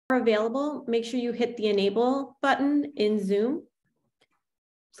available, make sure you hit the enable button in Zoom.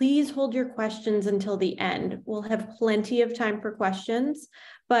 Please hold your questions until the end. We'll have plenty of time for questions,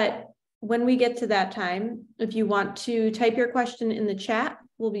 but when we get to that time, if you want to type your question in the chat,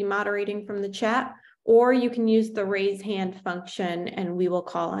 we'll be moderating from the chat, or you can use the raise hand function and we will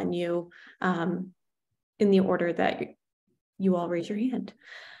call on you in the order that you all raise your hand.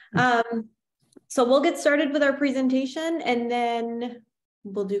 So we'll get started with our presentation and then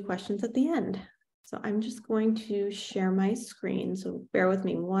we'll do questions at the end. So I'm just going to share my screen, so bear with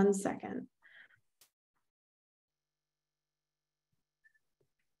me 1 second.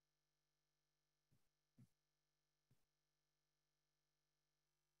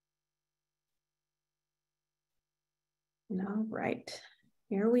 All right,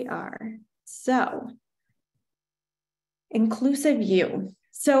 here we are. So, InclusiveU.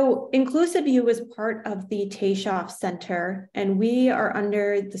 So InclusiveU is part of the Tayshoff Center, and we are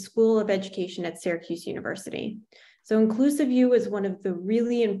under the School of Education at Syracuse University. So InclusiveU is one of the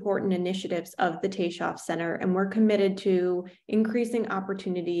really important initiatives of the Tayshoff Center, and we're committed to increasing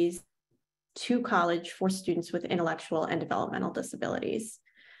opportunities to college for students with intellectual and developmental disabilities.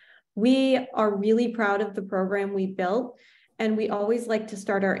 We are really proud of the program we built, and we always like to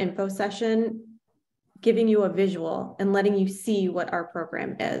start our info session giving you a visual and letting you see what our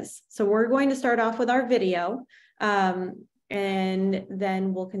program is. So we're going to start off with our video, and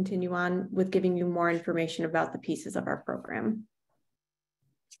then we'll continue on with giving you more information about the pieces of our program.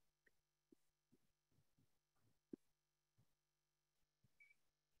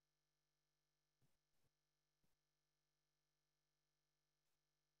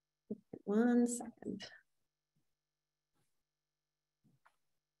 One second.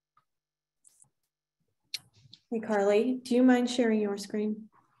 Hey, Carly, do you mind sharing your screen?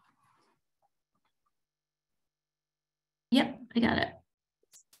 Yep, I got it.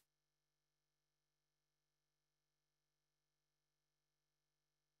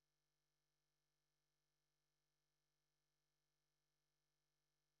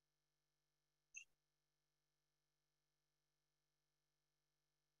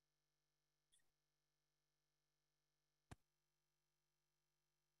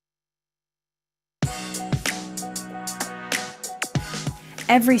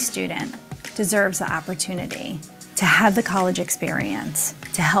 Every student deserves the opportunity to have the college experience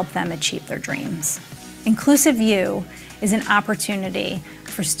to help them achieve their dreams. InclusiveU is an opportunity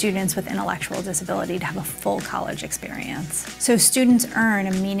for students with intellectual disability to have a full college experience. So students earn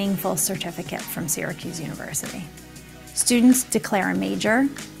a meaningful certificate from Syracuse University. Students declare a major.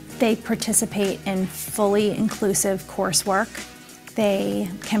 They participate in fully inclusive coursework. They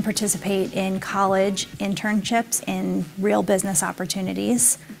can participate in college internships in real business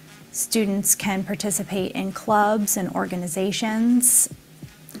opportunities. Students can participate in clubs and organizations.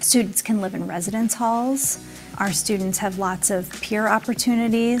 Students can live in residence halls. Our students have lots of peer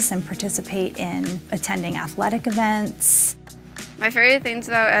opportunities and participate in attending athletic events. My favorite things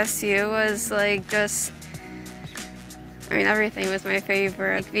about SU was everything was my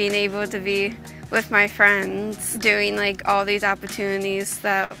favorite. Being able to be with my friends, doing all these opportunities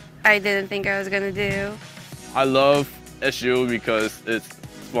that I didn't think I was gonna do. I love SU because it's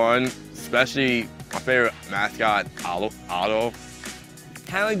fun, especially my favorite mascot, Otto.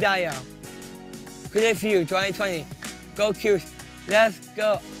 Harry Dyer, InclusiveU 2020, go Cuse, let's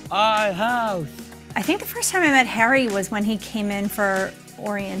go our house. I think the first time I met Harry was when he came in for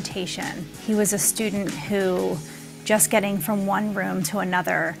orientation. He was a student who, just getting from one room to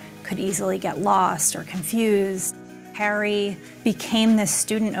another, could easily get lost or confused. Harry became this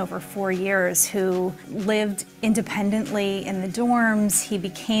student over 4 years who lived independently in the dorms. He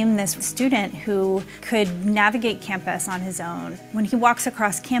became this student who could navigate campus on his own. When he walks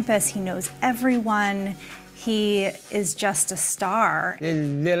across campus, he knows everyone. He is just a star. This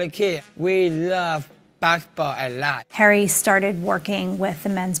little kid, we love basketball a lot. Harry started working with the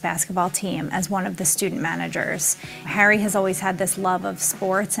men's basketball team as one of the student managers. Harry has always had this love of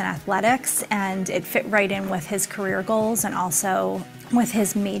sports and athletics, and it fit right in with his career goals and also with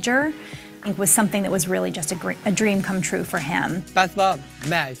his major. It was something that was really just a dream come true for him. Basketball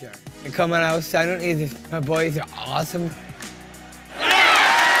manager. And coming out Saturday evening, my boys are awesome.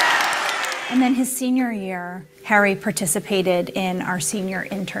 And then his senior year, Harry participated in our senior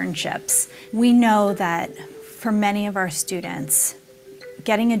internships. We know that for many of our students,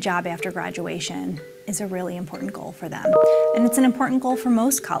 getting a job after graduation is a really important goal for them. And it's an important goal for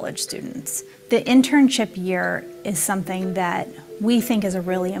most college students. The internship year is something that we think is a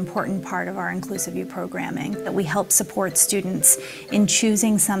really important part of our InclusiveU programming, that we help support students in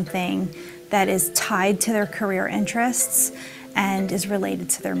choosing something that is tied to their career interests and is related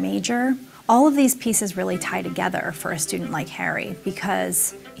to their major. All of these pieces really tie together for a student like Harry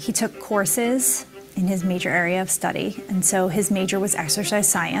because he took courses in his major area of study, and so his major was exercise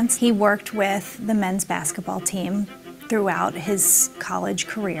science. He worked with the men's basketball team throughout his college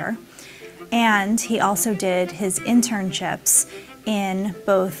career, and he also did his internships in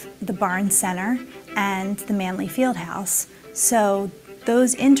both the Barnes Center and the Manley Fieldhouse. So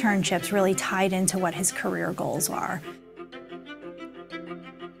those internships really tied into what his career goals are.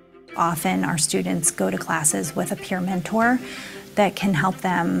 Often our students go to classes with a peer mentor that can help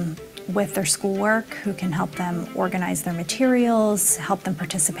them with their schoolwork, who can help them organize their materials, help them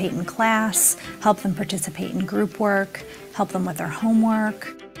participate in class, help them participate in group work, help them with their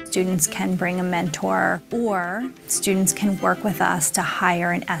homework. Students can bring a mentor, or students can work with us to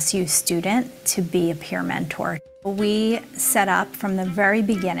hire an SU student to be a peer mentor. We set up from the very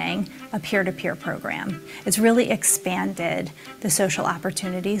beginning a peer-to-peer program. It's really expanded the social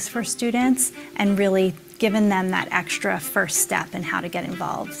opportunities for students and really given them that extra first step in how to get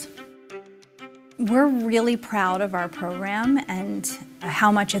involved. We're really proud of our program and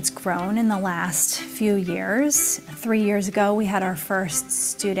how much it's grown in the last few years. 3 years ago, we had our first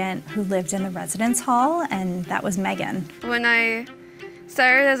student who lived in the residence hall, and that was Megan. When I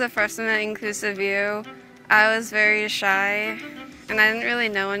started as a freshman at InclusiveU, I was very shy and I didn't really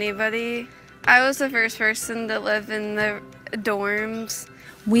know anybody. I was the first person to live in the dorms.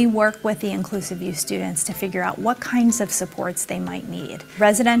 We work with the InclusiveU students to figure out what kinds of supports they might need.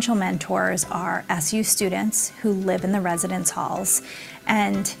 Residential mentors are SU students who live in the residence halls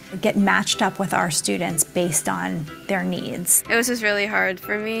and get matched up with our students based on their needs. It was just really hard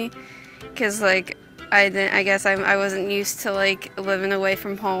for me because I wasn't used to living away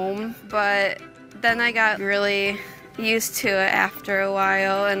from home, but then I got really used to it after a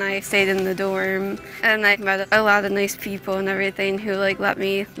while, and I stayed in the dorm, and I met a lot of nice people and everything who let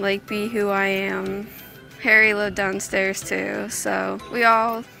me be who I am. Harry lived downstairs too, so we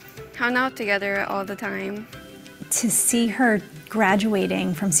all hung out together all the time. To see her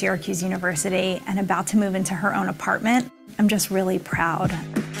graduating from Syracuse University and about to move into her own apartment, I'm just really proud.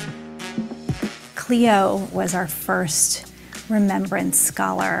 Cleo was our first Remembrance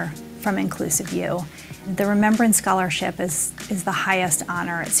Scholar from InclusiveU. The Remembrance Scholarship is the highest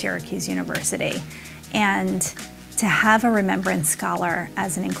honor at Syracuse University. And to have a Remembrance Scholar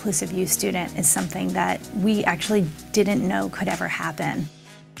as an InclusiveU student is something that we actually didn't know could ever happen.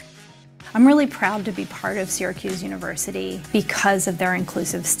 I'm really proud to be part of Syracuse University because of their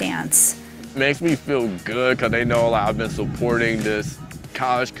inclusive stance. It makes me feel good because they know I've been supporting this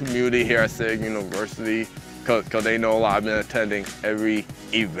college community here at Syracuse University because they know I've been attending every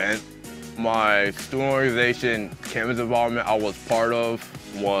event. My student organization campus involvement I was part of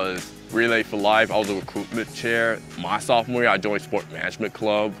was Relay for Life. I was a recruitment chair. My sophomore year, I joined Sport Management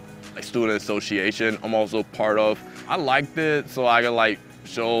Club, a student association I'm also part of. I liked it so I could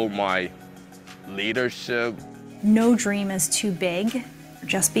show my leadership. No dream is too big.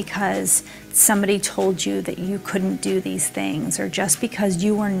 Just because somebody told you that you couldn't do these things, or just because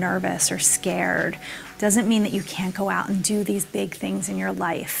you were nervous or scared, doesn't mean that you can't go out and do these big things in your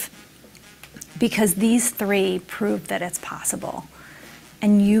life. Because these three prove that it's possible,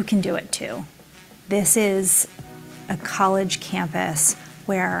 and you can do it too. This is a college campus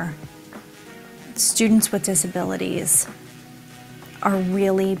where students with disabilities are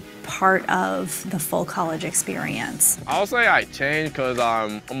really part of the full college experience. I'll say I changed because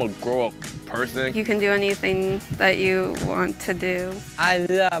I'm a grown-up person. You can do anything that you want to do. I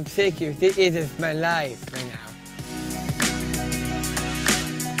love Syracuse. This is my life right now.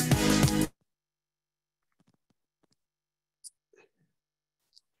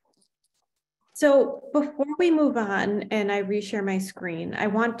 So before we move on and I reshare my screen, I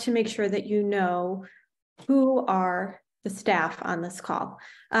want to make sure that you know who are the staff on this call.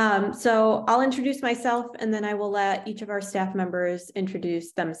 So I'll introduce myself and then I will let each of our staff members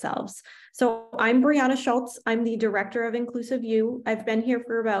introduce themselves. So I'm Brianna Schultz. I'm the director of InclusiveU. I've been here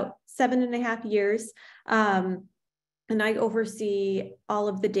for about 7.5 years. And I oversee all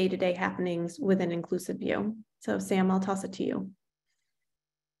of the day-to-day happenings within InclusiveU. So Sam, I'll toss it to you.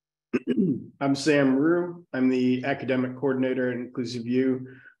 I'm Sam Rue. I'm the academic coordinator at InclusiveU.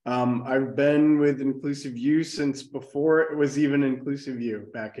 I've been with InclusiveU since before it was even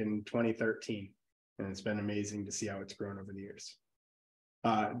InclusiveU back in 2013. And it's been amazing to see how it's grown over the years.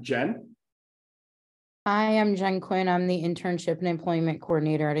 Jen? Hi, I'm Jen Quinn. I'm the internship and employment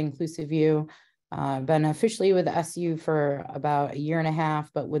coordinator at InclusiveU. I've been officially with SU for about 1.5 years,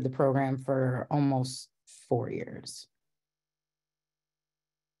 but with the program for almost 4 years.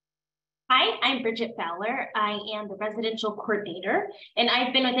 Hi, I'm Bridget Fowler. I am the residential coordinator, and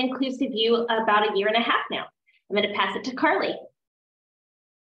I've been with InclusiveU about a year and a half now. I'm going to pass it to Carly.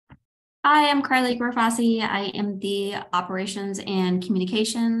 Hi, I'm Carly Gorfassi. I am the Operations and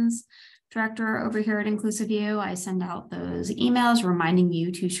Communications Director over here at InclusiveU. I send out those emails reminding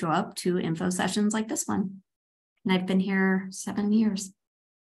you to show up to info sessions like this one. And I've been here 7 years.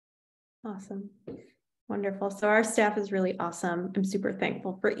 Awesome. Wonderful. So our staff is really awesome. I'm super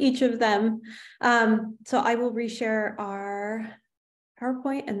thankful for each of them. So I will reshare our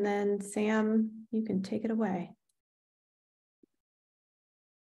PowerPoint, and then Sam, you can take it away.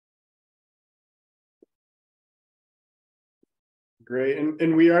 Great.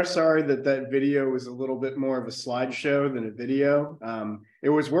 And we are sorry that that video was a little bit more of a slideshow than a video. It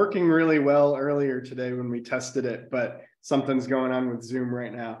was working really well earlier today when we tested it, but something's going on with Zoom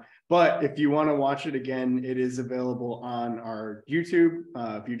right now. But if you want to watch it again, it is available on our YouTube.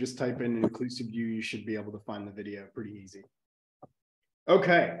 If you just type in InclusiveU, you should be able to find the video pretty easy.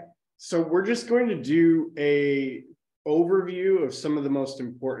 Okay, so we're just going to do a overview of some of the most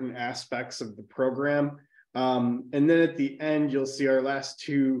important aspects of the program. And then at the end, you'll see our last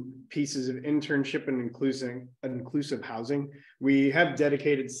two pieces of internship and inclusive housing. We have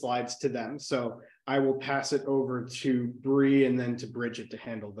dedicated slides to them. So I will pass it over to Bree and then to Bridget to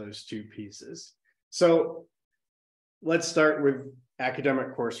handle those two pieces. So let's start with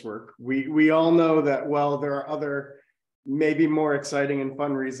academic coursework. We all know that, well, there are other maybe more exciting and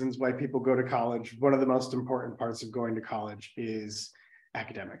fun reasons why people go to college. One of the most important parts of going to college is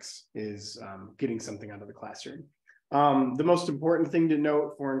academics, is getting something out of the classroom. The most important thing to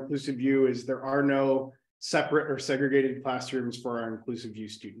note for InclusiveU is there are no separate or segregated classrooms for our InclusiveU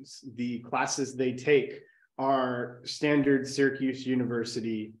students. The classes they take are standard Syracuse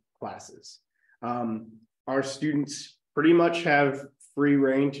University classes. Our students pretty much have free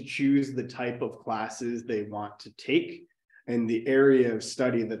reign to choose the type of classes they want to take and the area of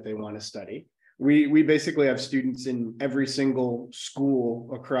study that they want to study. We basically have students in every single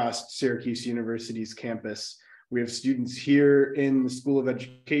school across Syracuse University's campus. We have students here in the School of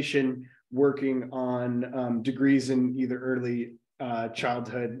Education working on degrees in either early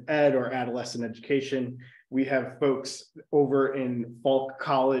childhood ed or adolescent education. We have folks over in Falk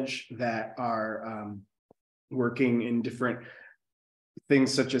College that are working in different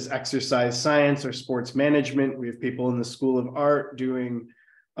things such as exercise science or sports management. We have people in the School of Art doing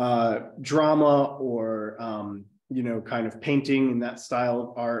drama or kind of painting and that style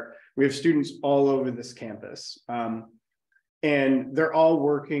of art. We have students all over this campus, and they're all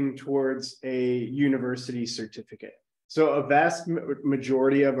working towards a university certificate. So a vast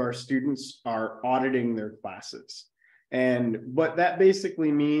majority of our students are auditing their classes, and what that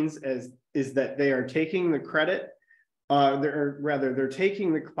basically means is that they are taking the credit, they're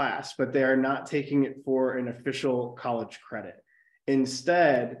taking the class, but they are not taking it for an official college credit.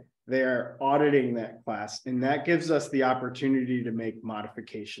 Instead, they're auditing that class, and that gives us the opportunity to make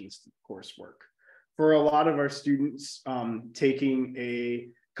modifications to the coursework. For a lot of our students, taking a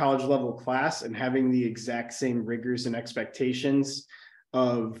college level class and having the exact same rigors and expectations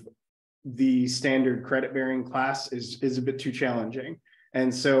of the standard credit bearing class is a bit too challenging.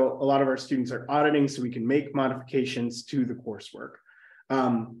 And so a lot of our students are auditing so we can make modifications to the coursework.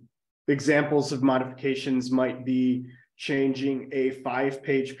 Examples of modifications might be changing a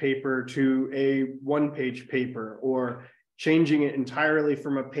 5-page paper to a 1-page paper, or changing it entirely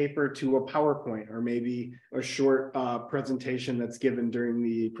from a paper to a PowerPoint, or maybe a short presentation that's given during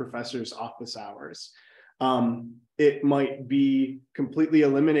the professor's office hours. It might be completely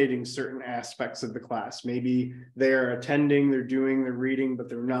eliminating certain aspects of the class. Maybe they're attending, they're doing the reading, but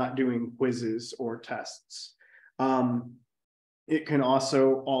they're not doing quizzes or tests. It can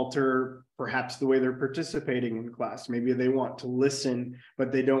also alter perhaps the way they're participating in class. Maybe they want to listen,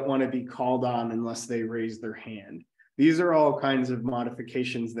 but they don't want to be called on unless they raise their hand. These are all kinds of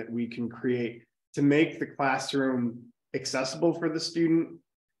modifications that we can create to make the classroom accessible for the student,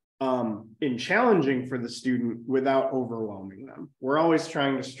 and challenging for the student without overwhelming them. We're always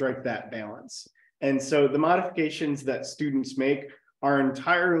trying to strike that balance. And so the modifications that students make are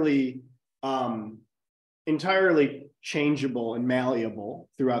entirely changeable and malleable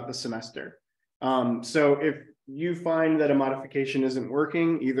throughout the semester. So if you find that a modification isn't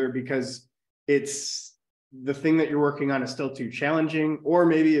working, either because it's the thing that you're working on is still too challenging, or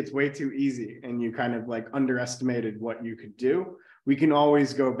maybe it's way too easy and you kind of like underestimated what you could do, we can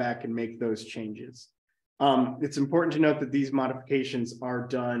always go back and make those changes. It's important to note that these modifications are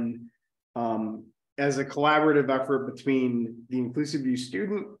done as a collaborative effort between the InclusiveU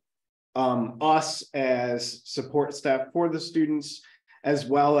student, us as support staff for the students, as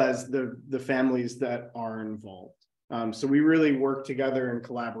well as the families that are involved. So we really work together and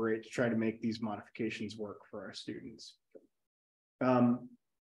collaborate to try to make these modifications work for our students.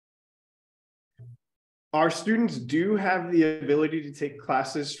 Our students do have the ability to take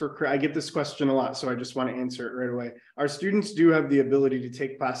classes for, I get this question a lot, so I just want to answer it right away. Our students do have the ability to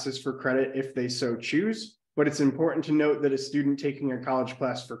take classes for credit if they so choose, but it's important to note that a student taking a college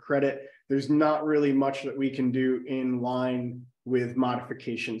class for credit, there's not really much that we can do in line with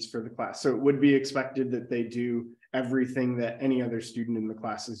modifications for the class. So it would be expected that they do everything that any other student in the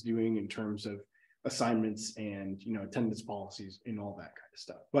class is doing in terms of assignments and, you know, attendance policies and all that kind of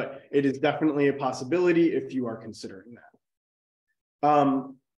stuff. But it is definitely a possibility if you are considering that.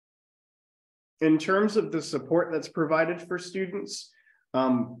 In terms of the support that's provided for students,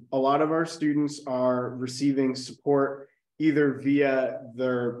 a lot of our students are receiving support either via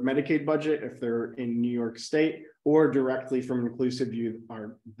their Medicaid budget if they're in New York State, or directly from InclusiveU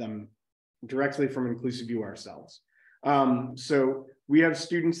ourselves. So we have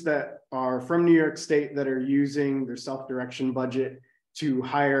students that are from New York State that are using their self-direction budget to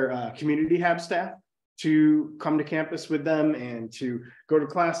hire community hab staff to come to campus with them and to go to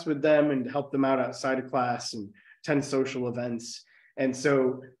class with them and to help them out outside of class and attend social events. And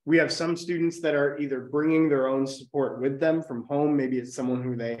so we have some students that are either bringing their own support with them from home. Maybe it's someone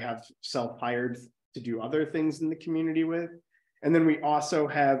who they have self-hired to do other things in the community with. And then we also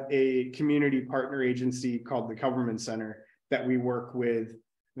have a community partner agency called the Government Center that we work with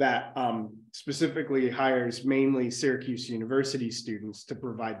that specifically hires mainly Syracuse University students to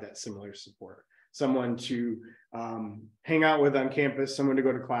provide that similar support. Someone to hang out with on campus, someone to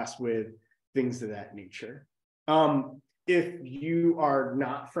go to class with, things of that nature. If you are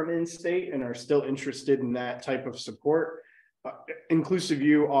not from in-state and are still interested in that type of support,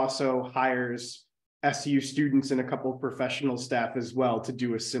 InclusiveU also hires SU students and a couple of professional staff as well to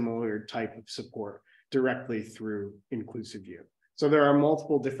do a similar type of support directly through InclusiveU. So there are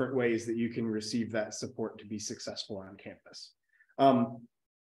multiple different ways that you can receive that support to be successful on campus.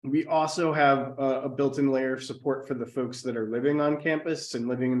 We also have a built-in layer of support for the folks that are living on campus and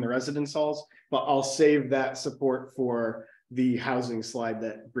living in the residence halls, but I'll save that support for the housing slide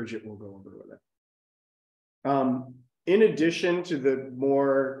that Bridget will go over with it. In addition to the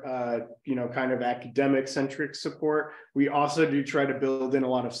more, kind of academic-centric support, we also do try to build in a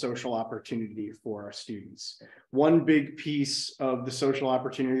lot of social opportunity for our students. One big piece of the social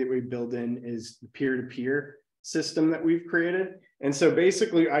opportunity that we build in is the peer-to-peer system that we've created. And so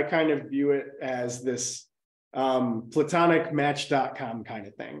basically, I kind of view it as this platonicmatch.com kind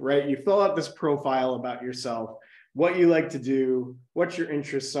of thing, right? You fill out this profile about yourself, what you like to do, what your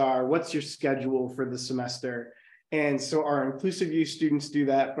interests are, what's your schedule for the semester. And so our InclusiveU students do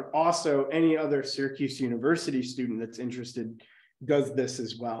that, but also any other Syracuse University student that's interested does this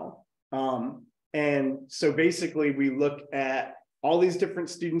as well. And so basically we look at all these different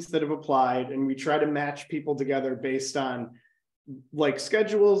students that have applied and we try to match people together based on like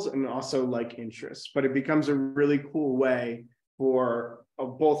schedules and also like interests, but it becomes a really cool way for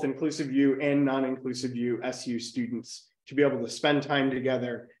both InclusiveU and non-InclusiveU SU students to be able to spend time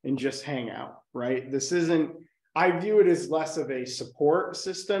together and just hang out, right? This isn't, I view it as less of a support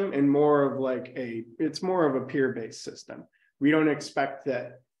system and more of like it's more of a peer-based system. We don't expect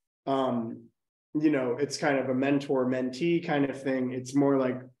that, it's kind of a mentor-mentee kind of thing. It's more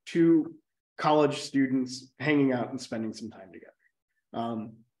like two college students hanging out and spending some time together.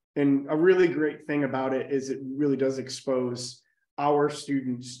 And a really great thing about it is it really does expose our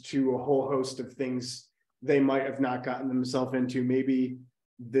students to a whole host of things they might have not gotten themselves into. Maybe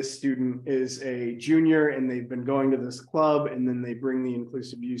this student is a junior and they've been going to this club and then they bring the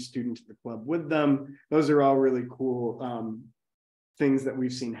InclusiveU student to the club with them. Those are all really cool things that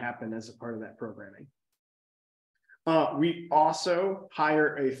we've seen happen as a part of that programming. We also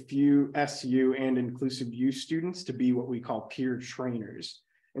hire a few SU and InclusiveU students to be what we call peer trainers.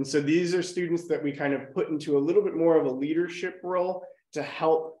 And so these are students that we kind of put into a little bit more of a leadership role to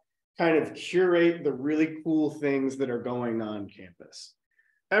help kind of curate the really cool things that are going on campus.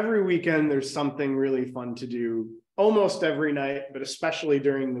 Every weekend, there's something really fun to do, almost every night, but especially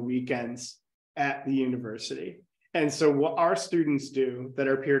during the weekends at the university. And so what our students do that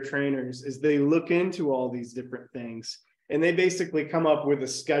are peer trainers is they look into all these different things and they basically come up with a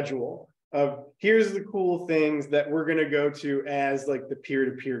schedule of here's the cool things that we're going to go to as like the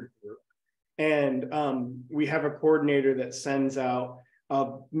peer-to-peer group. And we have a coordinator that sends out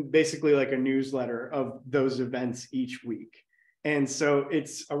basically like a newsletter of those events each week. And so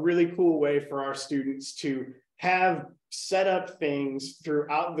it's a really cool way for our students to have set up things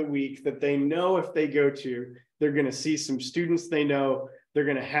throughout the week that they know if they go to, They're going to see some students they know. They're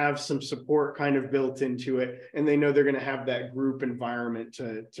going to have some support kind of built into it. And they know they're going to have that group environment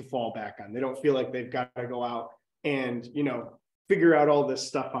to fall back on. They don't feel like they've got to go out and, you know, figure out all this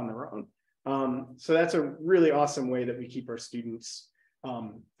stuff on their own. So that's a really awesome way that we keep our students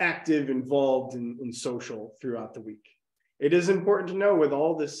active, involved, and social throughout the week. It is important to know with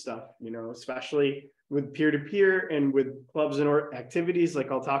all this stuff, you know, especially with peer-to-peer and with clubs and activities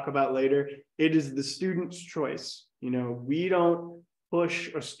like I'll talk about later, it is the student's choice. You know, we don't push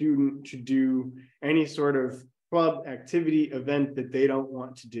a student to do any sort of club activity event that they don't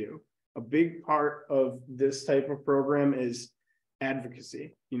want to do. A big part of this type of program is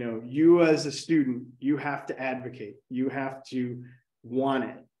advocacy. You know, you as a student, you have to advocate, you have to want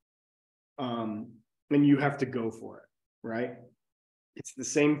it, and you have to go for it, right? It's the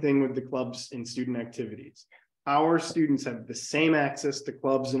same thing with the clubs and student activities. Our students have the same access to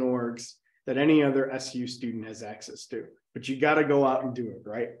clubs and orgs that any other SU student has access to, but you got to go out and do it,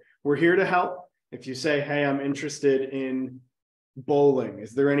 right? We're here to help. If you say, hey, I'm interested in bowling,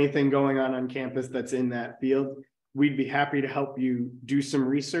 is there anything going on campus that's in that field? We'd be happy to help you do some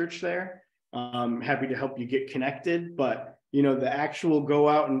research there. Happy to help you get connected, but you know, the actual go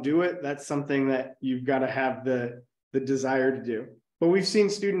out and do it, that's something that you've got to have the desire to do. But we've seen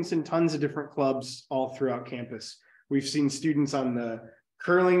students in tons of different clubs all throughout campus. We've seen students on the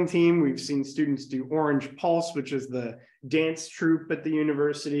curling team. We've seen students do Orange Pulse, which is the dance troupe at the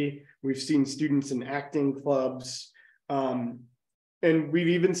university. We've seen students in acting clubs. And we've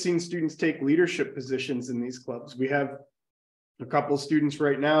even seen students take leadership positions in these clubs. We have a couple students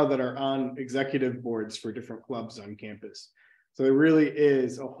right now that are on executive boards for different clubs on campus. So there really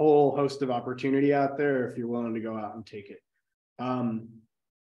is a whole host of opportunity out there if you're willing to go out and take it.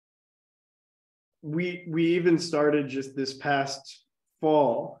 We even started just this past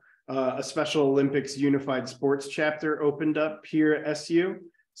fall, a Special Olympics Unified Sports chapter opened up here at SU.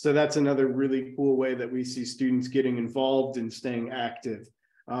 So that's another really cool way that we see students getting involved and staying active.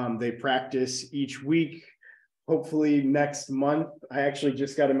 They practice each week. Hopefully next month, I actually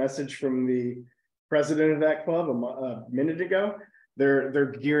just got a message from the president of that club a minute ago.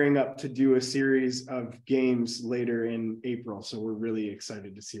 They're gearing up to do a series of games later in April. So we're really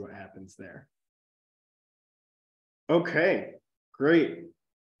excited to see what happens there. Okay, great.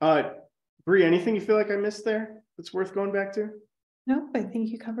 Bree, anything you feel like I missed there that's worth going back to? Nope, I think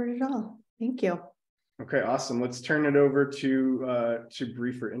you covered it all. Thank you. Okay, awesome. Let's turn it over to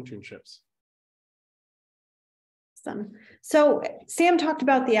Bree for internships. Awesome. So Sam talked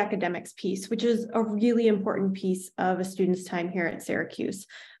about the academics piece, which is a really important piece of a student's time here at Syracuse.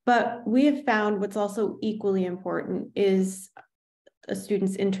 But we have found what's also equally important is a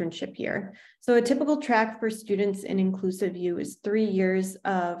student's internship year. So a typical track for students in InclusiveU is 3 years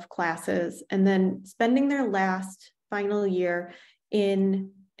of classes and then spending their last final year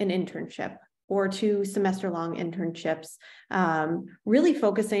in an internship or 2 semester-long internships, really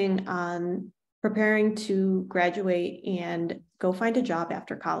focusing on preparing to graduate and go find a job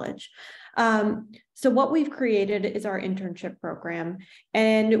after college. So what we've created is our internship program,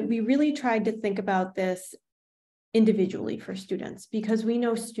 and we really tried to think about this individually for students because we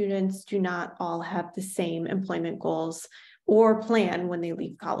know students do not all have the same employment goals or plan when they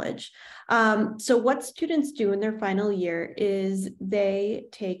leave college. So what students do in their final year is they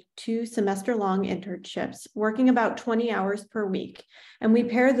take 2 semester-long internships, working about 20 hours per week. And we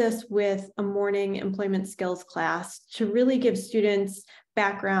pair this with a morning employment skills class to really give students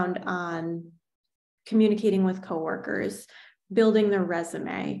background on communicating with coworkers, building their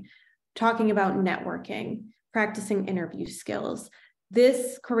resume, talking about networking, practicing interview skills.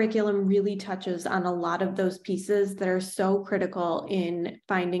 This curriculum really touches on a lot of those pieces that are so critical in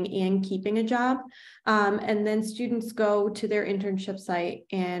finding and keeping a job. And then students go to their internship site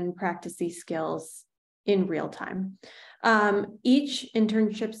and practice these skills in real time. Each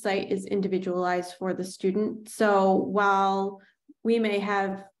internship site is individualized for the student. So while we may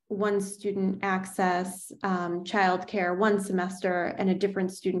have one student access childcare one semester and a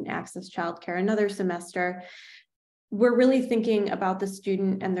different student access childcare another semester, we're really thinking about the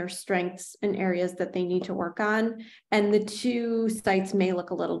student and their strengths and areas that they need to work on. And the 2 sites may look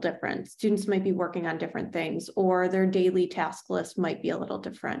a little different. Students might be working on different things, or their daily task list might be a little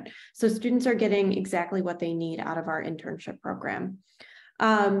different. So students are getting exactly what they need out of our internship program.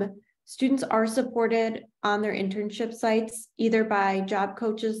 Students are supported on their internship sites, either by job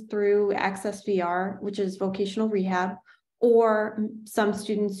coaches through Access VR, which is vocational rehab, or some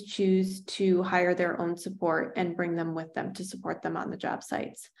students choose to hire their own support and bring them with them to support them on the job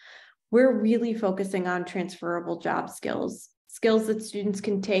sites. We're really focusing on transferable job skills. skills that students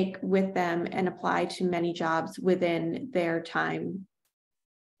can take with them and apply to many jobs within their time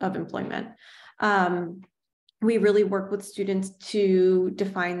of employment. We really work with students to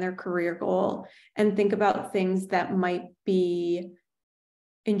define their career goal and think about things that might be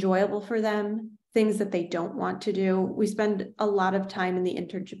enjoyable for them, things that they don't want to do. We spend a lot of time in the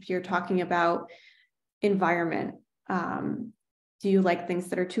internship year talking about environment. Do you like things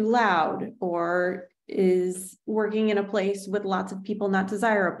that are too loud, or is working in a place with lots of people not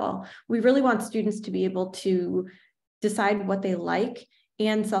desirable? We really want students to be able to decide what they like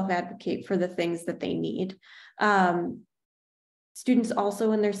and self-advocate for the things that they need. Students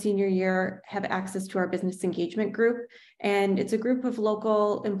also in their senior year have access to our business engagement group, and it's a group of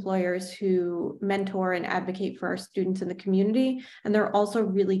local employers who mentor and advocate for our students in the community, and they're also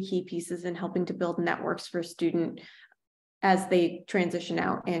really key pieces in helping to build networks for students as they transition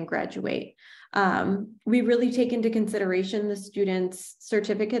out and graduate. We really take into consideration the students'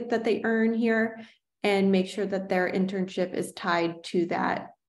 certificate that they earn here and make sure that their internship is tied to that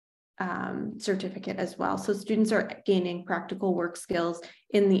certificate as well. So students are gaining practical work skills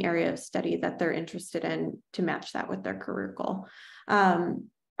in the area of study that they're interested in to match that with their career goal. Our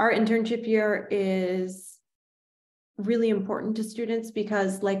internship year is really important to students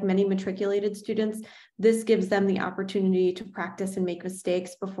because, like many matriculated students, this gives them the opportunity to practice and make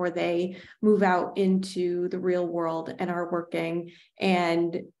mistakes before they move out into the real world and are working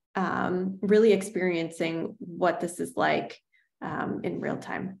and really experiencing what this is like in real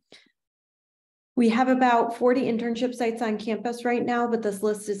time. We have about 40 internship sites on campus right now, but this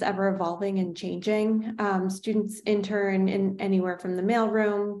list is ever evolving and changing. Students intern in anywhere from the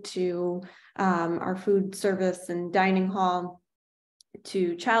mailroom to our food service and dining hall,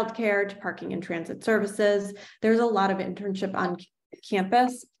 to childcare, to parking and transit services. There's a lot of internship on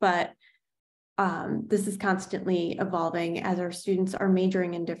campus, but this is constantly evolving as our students are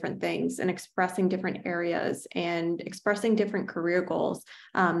majoring in different things and expressing different areas and expressing different career goals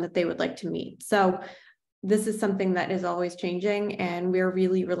that they would like to meet. So this is something that is always changing, and we're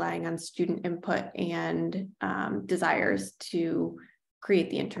really relying on student input and desires to create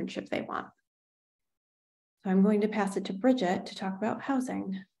the internship they want. So I'm going to pass it to Bridget to talk about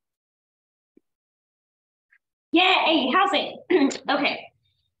housing. Yay, housing. Okay.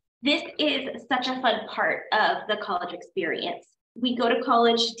 This is such a fun part of the college experience. We go to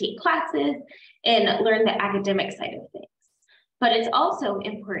college to take classes and learn the academic side of things. But it's also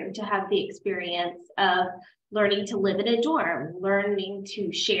important to have the experience of learning to live in a dorm, learning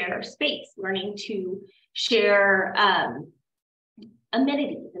to share space, learning to share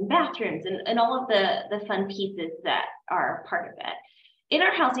amenities and bathrooms and all of the fun pieces that are part of it. In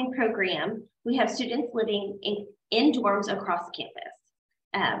our housing program, we have students living in dorms across campus.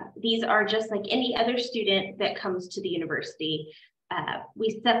 These are just like any other student that comes to the university.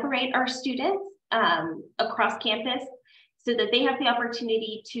 We separate our students across campus so that they have the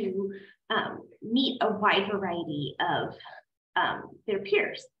opportunity to meet a wide variety of their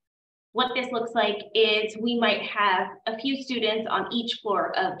peers. What this looks like is we might have a few students on each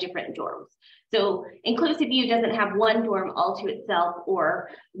floor of different dorms. So InclusiveU doesn't have one dorm all to itself or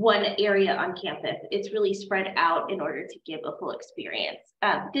one area on campus. It's really spread out in order to give a full experience.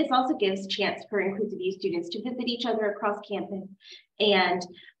 This also gives a chance for InclusiveU students to visit each other across campus and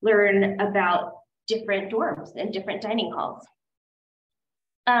learn about different dorms and different dining halls.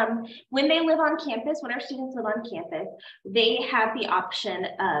 When they live on campus, when our students live on campus, they have the option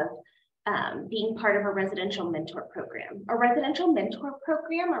of being part of a residential mentor program. A residential mentor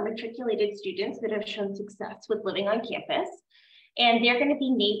program are matriculated students that have shown success with living on campus, and they're going to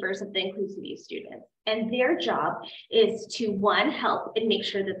be neighbors of the InclusiveU students. And their job is to, one, help and make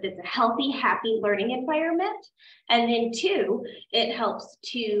sure that it's a healthy, happy learning environment. And then two, it helps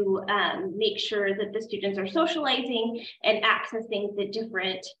to make sure that the students are socializing and accessing the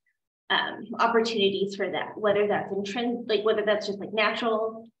different opportunities for that, whether that's whether that's just like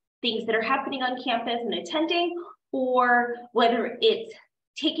natural things that are happening on campus and attending, or whether it's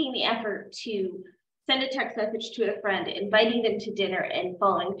taking the effort to send a text message to a friend, inviting them to dinner, and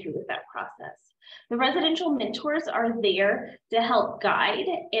following through with that process. The residential mentors are there to help guide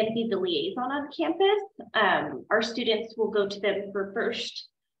and be the liaison on campus. Our students will go to them for first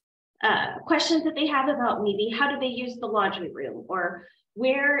questions that they have about maybe how do they use the laundry room, or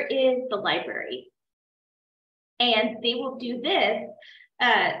where is the library? And they will do this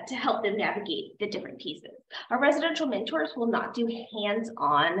to help them navigate the different pieces. Our residential mentors will not do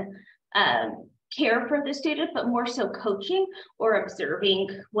hands-on care for the student, but more so coaching or observing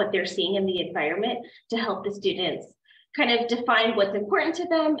what they're seeing in the environment to help the students kind of define what's important to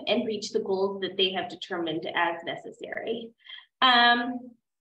them and reach the goals that they have determined as necessary.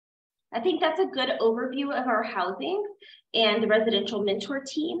 I think that's a good overview of our housing and the residential mentor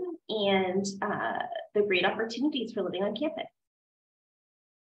team and the great opportunities for living on campus.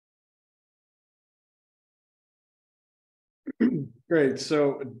 Great,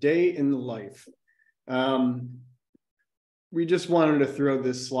 so a day in the life. We just wanted to throw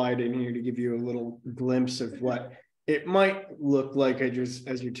this slide in here to give you a little glimpse of what it might look like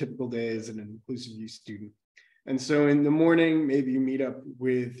as your typical day as an InclusiveU student. And so in the morning, maybe you meet up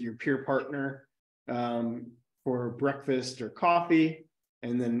with your peer partner for breakfast or coffee,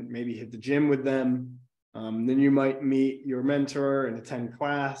 and then maybe hit the gym with them. Then you might meet your mentor and attend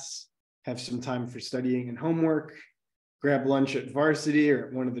class, have some time for studying and homework, grab lunch at varsity or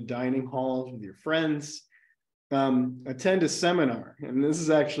at one of the dining halls with your friends, attend a seminar. And this is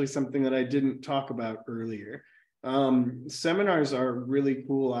actually something that I didn't talk about earlier. Seminars are a really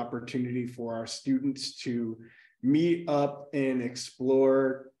cool opportunity for our students to meet up and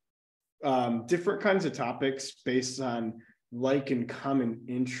explore different kinds of topics based on like and common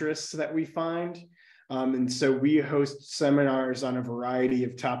interests that we find. And so we host seminars on a variety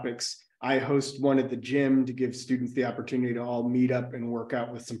of topics. I host one at the gym to give students the opportunity to all meet up and work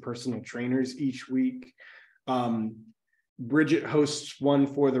out with some personal trainers each week. Bridget hosts one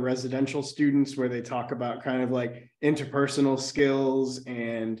for the residential students where they talk about kind of like interpersonal skills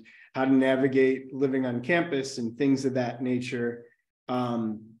and how to navigate living on campus and things of that nature.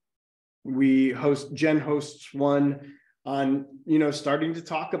 Jen hosts one on, starting to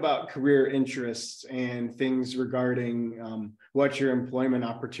talk about career interests and things regarding what your employment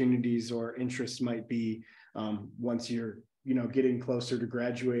opportunities or interests might be once you're, getting closer to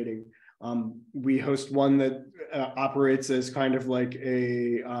graduating. We host one that operates as kind of like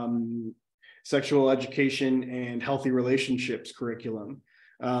a sexual education and healthy relationships curriculum.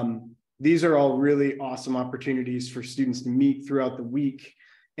 These are all really awesome opportunities for students to meet throughout the week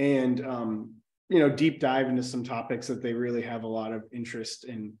and, deep dive into some topics that they really have a lot of interest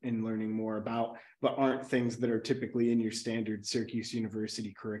in learning more about, but aren't things that are typically in your standard Syracuse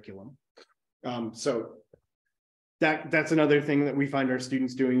University curriculum. So that's another thing that we find our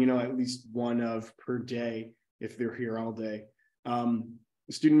students doing, at least one of per day if they're here all day. The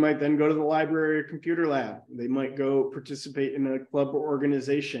student might then go to the library or computer lab. They might go participate in a club or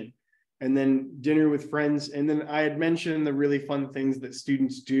organization, and then dinner with friends. And then I had mentioned the really fun things that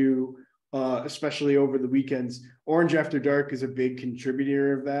students do, especially over the weekends. Orange After Dark is a big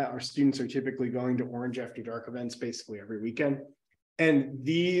contributor of that. Our students are typically going to Orange After Dark events basically every weekend. And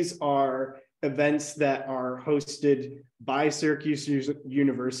these are events that are hosted by Syracuse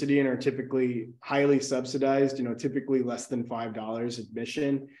University and are typically highly subsidized, typically less than $5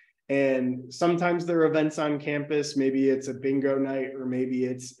 admission. And sometimes there are events on campus. Maybe it's a bingo night, or maybe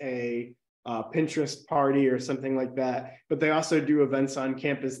it's a Pinterest party or something like that. But they also do events on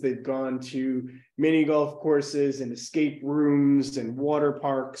campus. They've gone to mini golf courses and escape rooms and water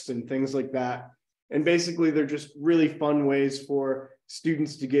parks and things like that. And basically, they're just really fun ways for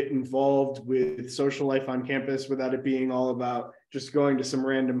students to get involved with social life on campus without it being all about just going to some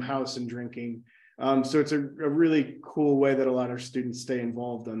random house and drinking. So it's a really cool way that a lot of students stay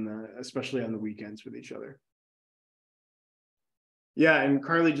involved especially on the weekends with each other. Yeah, and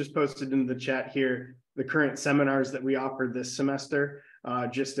Carly just posted in the chat here the current seminars that we offered this semester,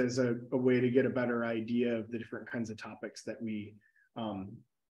 just as a way to get a better idea of the different kinds of topics that we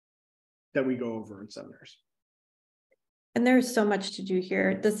go over in seminars. And there's so much to do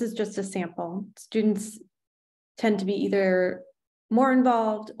here. This is just a sample. Students tend to be either more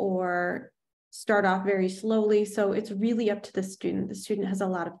involved or start off very slowly. So it's really up to the student. The student has a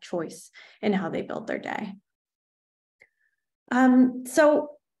lot of choice in how they build their day. So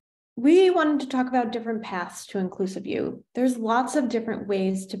we wanted to talk about different paths to InclusiveU. There's lots of different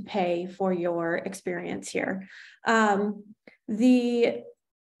ways to pay for your experience here. The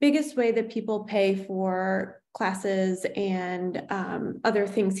biggest way that people pay for classes and other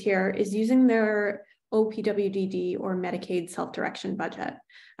things here is using their OPWDD or Medicaid self-direction budget.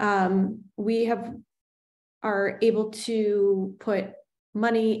 We are able to put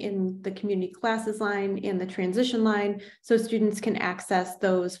money in the community classes line and the transition line so students can access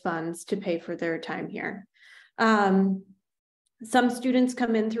those funds to pay for their time here. Some students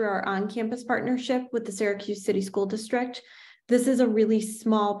come in through our on-campus partnership with the Syracuse City School District. This is a really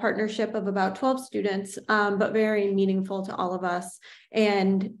small partnership of about 12 students, but very meaningful to all of us.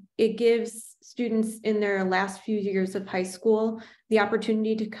 And it gives students in their last few years of high school the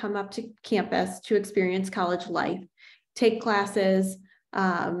opportunity to come up to campus to experience college life, take classes,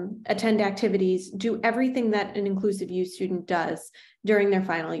 attend activities, do everything that an InclusiveU student does during their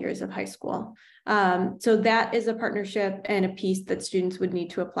final years of high school. So that is a partnership and a piece that students would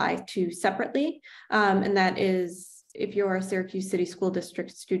need to apply to separately. And that is, if you're a Syracuse City School District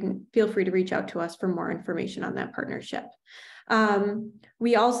student, feel free to reach out to us for more information on that partnership.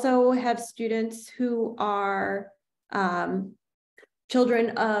 We also have students who are children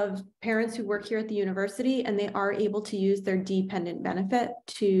of parents who work here at the university, and they are able to use their dependent benefit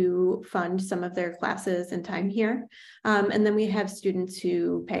to fund some of their classes and time here. And then we have students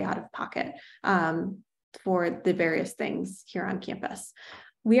who pay out of pocket for the various things here on campus.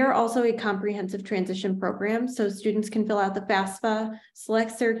 We are also a comprehensive transition program, so students can fill out the FAFSA,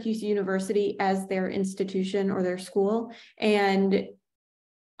 select Syracuse University as their institution or their school, and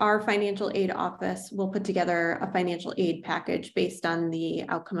our financial aid office will put together a financial aid package based on the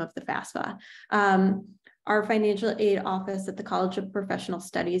outcome of the FAFSA. Our financial aid office at the College of Professional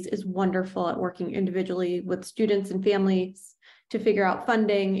Studies is wonderful at working individually with students and families to figure out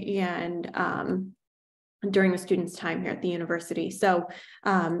funding and during the students' time here at the university. So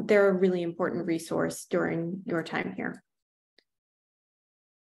they're a really important resource during your time here.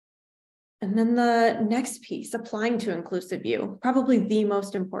 And then the next piece, applying to InclusiveU, probably the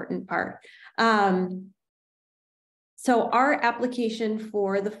most important part. So our application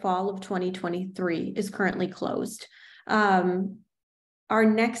for the fall of 2023 is currently closed. Our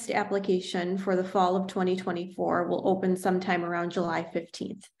next application for the fall of 2024 will open sometime around July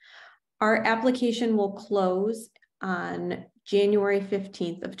 15th. Our application will close on January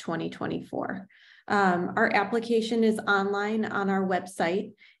 15th of 2024. Our application is online on our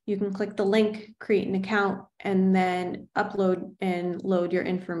website. You can click the link, create an account, and then upload and load your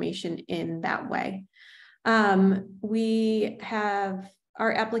information in that way.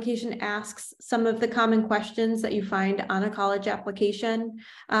 Our application asks some of the common questions that you find on a college application.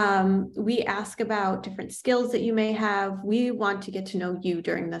 We ask about different skills that you may have. We want to get to know you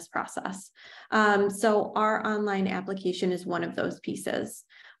during this process. So our online application is one of those pieces.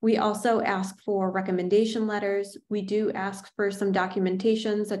 We also ask for recommendation letters. We do ask for some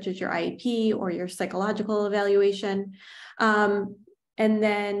documentation such as your IEP or your psychological evaluation. And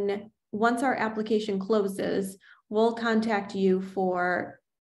then once our application closes, we'll contact you for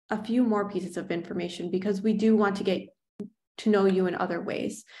a few more pieces of information because we do want to get to know you in other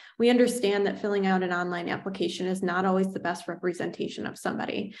ways. We understand that filling out an online application is not always the best representation of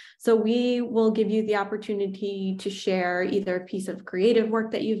somebody. So we will give you the opportunity to share either a piece of creative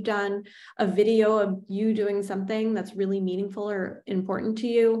work that you've done, a video of you doing something that's really meaningful or important to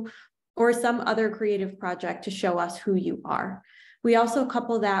you, or some other creative project to show us who you are. We also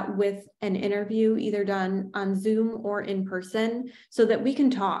couple that with an interview either done on Zoom or in person so that we can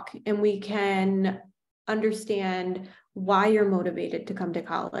talk and we can understand why you're motivated to come to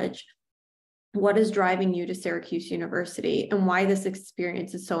college, what is driving you to Syracuse University, and why this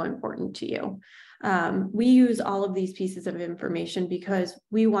experience is so important to you. We use all of these pieces of information because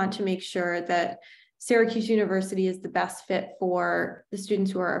we want to make sure that Syracuse University is the best fit for the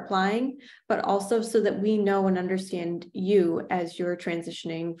students who are applying, but also so that we know and understand you as you're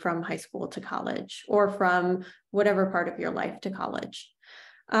transitioning from high school to college or from whatever part of your life to college.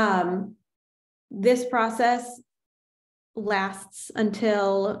 This process lasts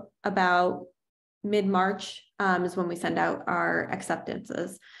until about mid-March is when we send out our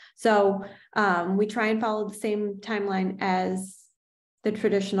acceptances. So we try and follow the same timeline as the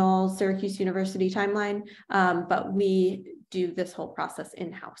traditional Syracuse University timeline, but we do this whole process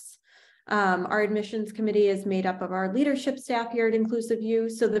in-house. Our admissions committee is made up of our leadership staff here at InclusiveU,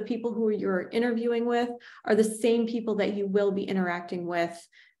 so the people who you're interviewing with are the same people that you will be interacting with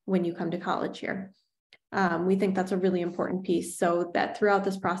when you come to college here. We think that's a really important piece so that throughout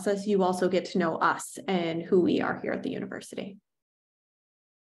this process, you also get to know us and who we are here at the university.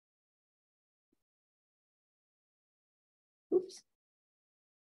 Oops.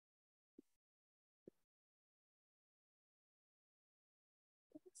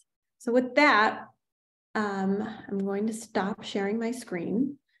 So with that, I'm going to stop sharing my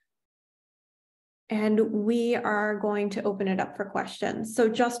screen. And we are going to open it up for questions. So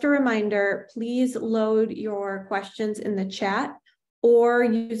just a reminder, please load your questions in the chat or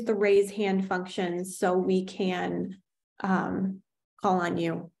use the raise hand function so we can call on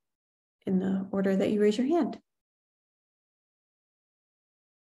you in the order that you raise your hand.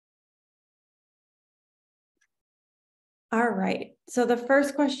 All right, so the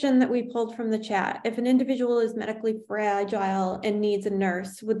first question that we pulled from the chat, if an individual is medically fragile and needs a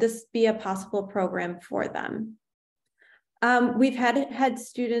nurse, would this be a possible program for them? We've had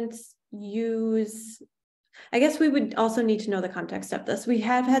students use, I guess we would also need to know the context of this. We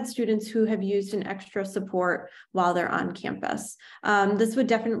have had students who have used an extra support while they're on campus. This would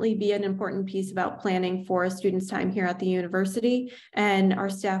definitely be an important piece about planning for a student's time here at the university, and our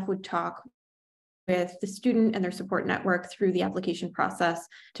staff would talk with the student and their support network through the application process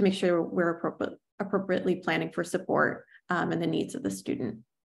to make sure we're appropriately planning for support and the needs of the student.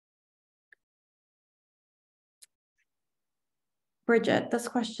 Bridget, this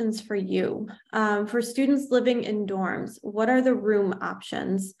question's for you. For students living in dorms, what are the room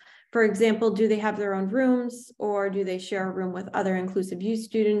options? For example, do they have their own rooms, or do they share a room with other InclusiveU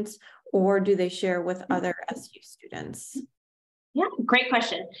students, or do they share with other SU students? Yeah, great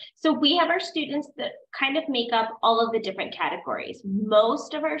question. So we have our students that kind of make up all of the different categories.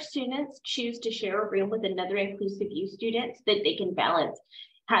 Most of our students choose to share a room with another InclusiveU student so that they can balance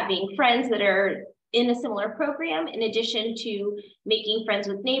having friends that are in a similar program, in addition to making friends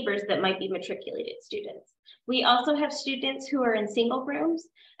with neighbors that might be matriculated students. We also have students who are in single rooms,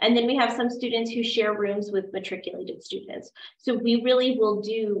 and then we have some students who share rooms with matriculated students. So we really will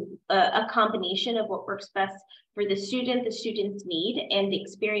do a combination of what works best for the student's need, and the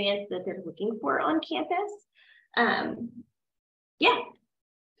experience that they're looking for on campus. Yeah.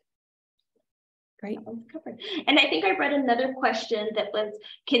 Great. And I think I read another question that was,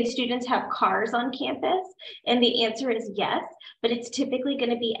 can students have cars on campus? And the answer is yes, but it's typically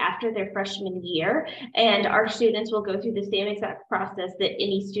going to be after their freshman year. And our students will go through the same exact process that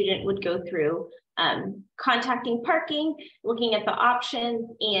any student would go through, contacting parking, looking at the options,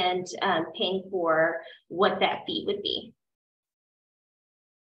 and paying for what that fee would be.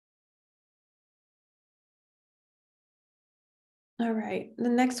 All right, the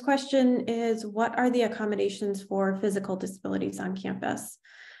next question is, what are the accommodations for physical disabilities on campus?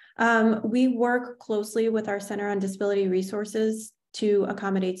 We work closely with our Center on Disability Resources to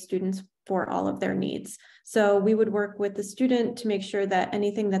accommodate students for all of their needs. So we would work with the student to make sure that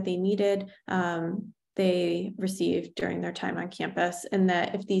anything that they needed, they received during their time on campus, and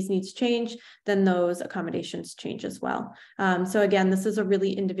that if these needs change, then those accommodations change as well. So again, this is a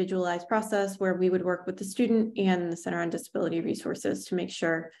really individualized process where we would work with the student and the Center on Disability Resources to make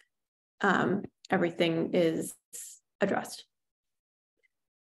sure everything is addressed.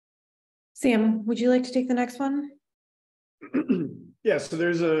 Sam, would you like to take the next one? Yeah, so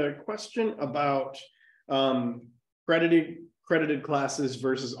there's a question about credited classes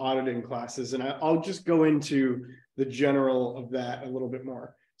versus auditing classes, and I'll just go into the general of that a little bit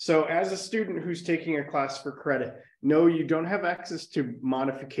more. So as a student who's taking a class for credit, no, you don't have access to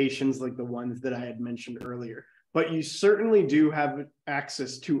modifications like the ones that I had mentioned earlier, but you certainly do have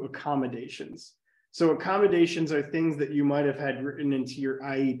access to accommodations. So accommodations are things that you might have had written into your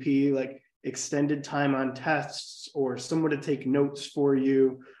IEP, like extended time on tests, or someone to take notes for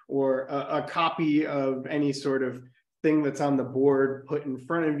you, or a copy of any sort of thing that's on the board put in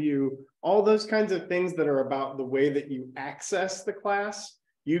front of you. All those kinds of things that are about the way that you access the class,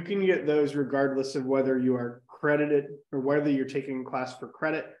 you can get those regardless of whether you are credited or whether you're taking a class for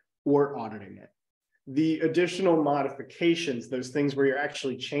credit or auditing it. The additional modifications, those things where you're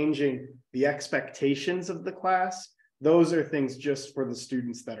actually changing the expectations of the class, those are things just for the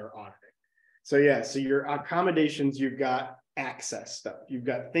students that are auditing. So yeah, so your accommodations, you've got access stuff. You've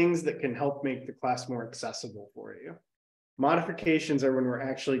got things that can help make the class more accessible for you. Modifications are when we're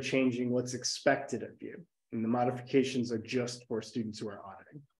actually changing what's expected of you. And the modifications are just for students who are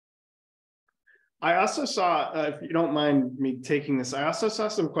auditing. I also saw, if you don't mind me taking this, I also saw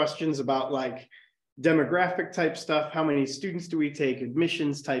some questions about like demographic type stuff. How many students do we take?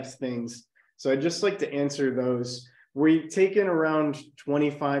 Admissions types things. So I'd just like to answer those. We take in around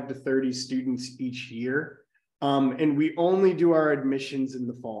 25 to 30 students each year. And we only do our admissions in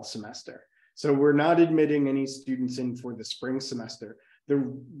the fall semester. So we're not admitting any students in for the spring semester.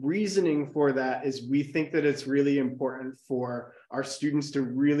 The reasoning for that is we think that it's really important for our students to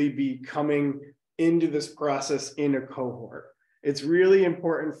really be coming into this process in a cohort. It's really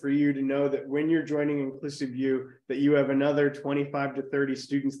important for you to know that when you're joining InclusiveU, that you have another 25 to 30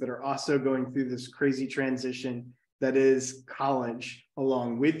 students that are also going through this crazy transition that is college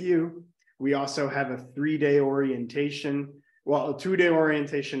along with you. We also have a 3-day orientation, well, a 2-day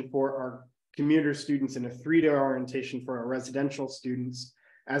orientation for our commuter students and a 3-day orientation for our residential students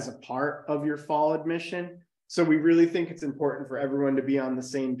as a part of your fall admission. So we really think it's important for everyone to be on the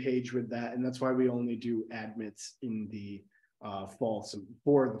same page with that. And that's why we only do admits in the fall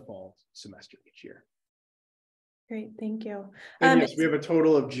semester each year. Great, thank you. And yes, we have a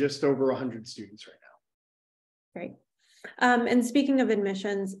total of just over 100 students right now. Great. And speaking of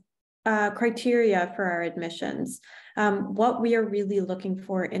admissions, criteria for our admissions. What we are really looking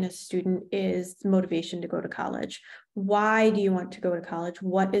for in a student is motivation to go to college. Why do you want to go to college?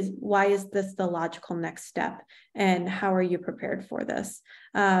 Why is this the logical next step? And how are you prepared for this?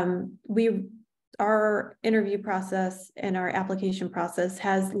 Our interview process and our application process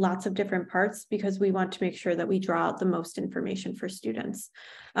has lots of different parts because we want to make sure that we draw out the most information for students.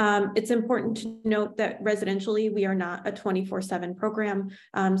 It's important to note that residentially, we are not a 24/7 program.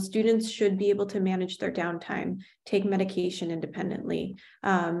 Students should be able to manage their downtime, take medication independently,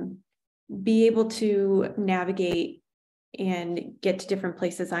 be able to navigate and get to different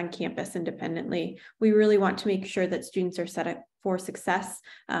places on campus independently. We really want to make sure that students are set up for success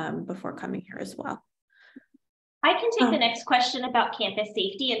before coming here as well. I can take the next question about campus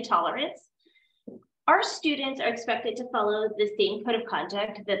safety and tolerance. Our students are expected to follow the same code of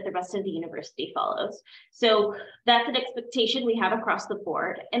conduct that the rest of the university follows. So that's an expectation we have across the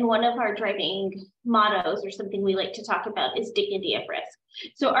board. And one of our driving mottos, or something we like to talk about, is dignity of risk.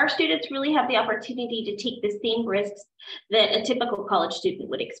 So our students really have the opportunity to take the same risks that a typical college student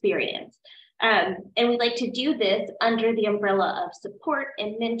would experience. And we like to do this under the umbrella of support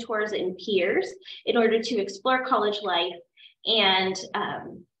and mentors and peers in order to explore college life and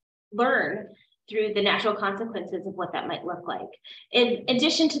learn through the natural consequences of what that might look like. In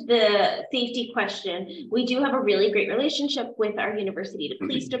addition to the safety question, we do have a really great relationship with our university to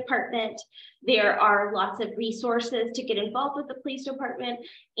police department. There are lots of resources to get involved with the police department,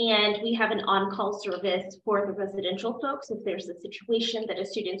 and we have an on-call service for the residential folks if there's a situation that a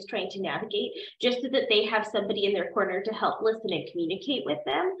student's trying to navigate, just so that they have somebody in their corner to help listen and communicate with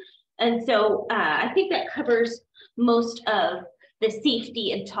them. And so I think that covers most of the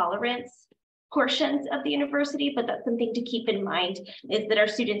safety and tolerance portions of the university, but that's something to keep in mind, is that our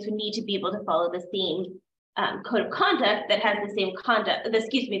students would need to be able to follow the same code of conduct that has the same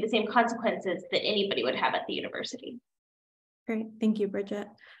the same consequences that anybody would have at the university. Great, thank you, Bridget.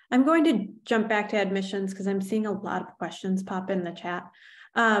 I'm going to jump back to admissions because I'm seeing a lot of questions pop in the chat.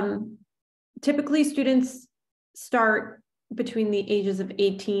 Typically, students start between the ages of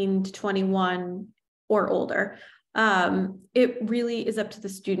 18 to 21 or older. It really is up to the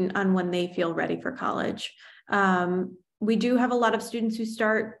student on when they feel ready for college. We do have a lot of students who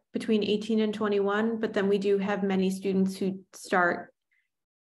start between 18 and 21, but then we do have many students who start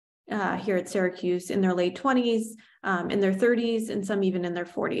here at Syracuse in their late 20s, in their 30s, and some even in their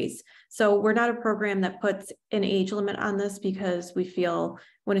 40s. So we're not a program that puts an age limit on this because we feel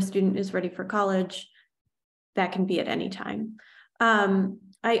when a student is ready for college, that can be at any time.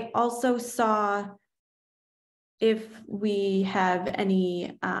 I also saw if we have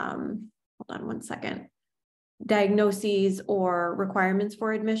any, hold on one second, diagnoses or requirements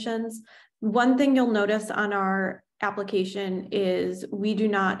for admissions. One thing you'll notice on our application is we do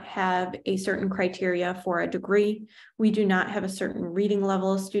not have a certain criteria for a degree. We do not have a certain reading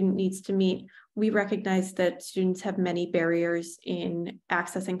level a student needs to meet. We recognize that students have many barriers in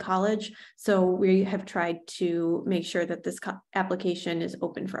accessing college, so we have tried to make sure that this application is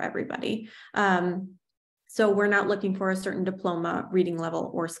open for everybody. So we're not looking for a certain diploma, reading level,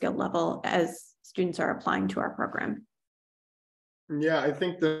 or skill level as students are applying to our program. Yeah, I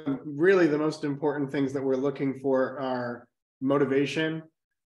think really the most important things that we're looking for are motivation.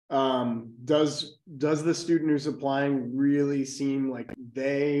 Does the student who's applying really seem like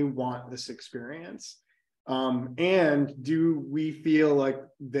they want this experience? And do we feel like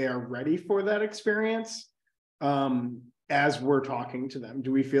they are ready for that experience? As we're talking to them,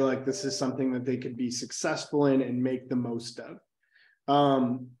 do we feel like this is something that they could be successful in and make the most of?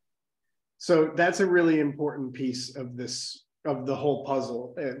 So that's a really important piece of the whole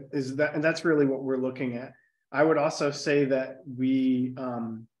puzzle, is that, and that's really what we're looking at. I would also say that we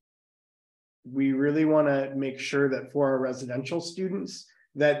really want to make sure that for our residential students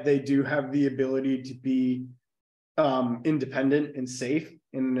that they do have the ability to be independent and safe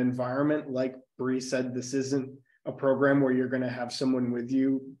in an environment. Like Bree said, this isn't a program where you're going to have someone with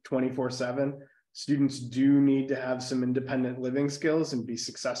you 24/7. Students do need to have some independent living skills and be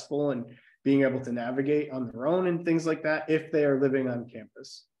successful and being able to navigate on their own and things like that if they are living on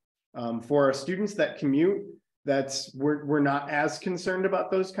campus. For our students that commute, we're not as concerned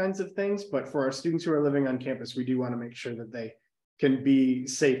about those kinds of things, but for our students who are living on campus, we do want to make sure that they can be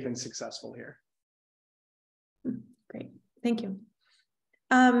safe and successful here. Great, thank you.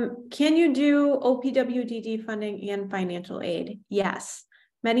 Can you do OPWDD funding and financial aid? Yes.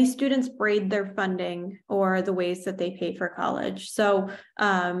 Many students braid their funding or the ways that they pay for college. So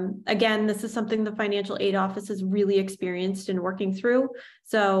again, this is something the financial aid office is really experienced in working through.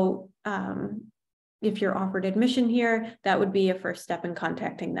 So if you're offered admission here, that would be a first step in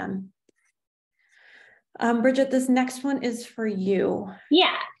contacting them. Bridget, this next one is for you.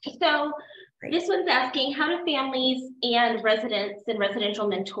 Yeah, so this one's asking, how do families and residents and residential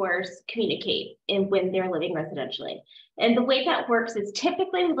mentors communicate when they're living residentially? And the way that works is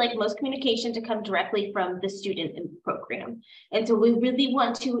typically we'd like most communication to come directly from the student in the program. And so we really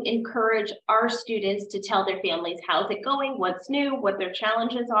want to encourage our students to tell their families how's it going, what's new, what their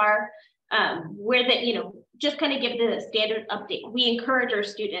challenges are, where that, you know, just kind of give the standard update. We encourage our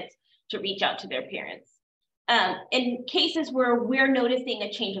students to reach out to their parents. In cases where we're noticing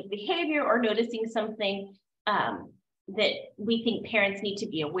a change of behavior or noticing something that we think parents need to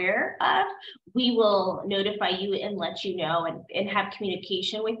be aware of, we will notify you and let you know and have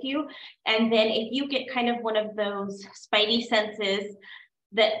communication with you. And then if you get kind of one of those spidey senses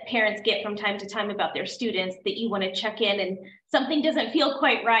that parents get from time to time about their students that you want to check in and something doesn't feel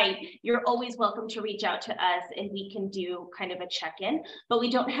quite right, you're always welcome to reach out to us and we can do kind of a check-in. But we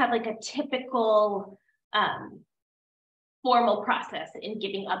don't have like a typical formal process in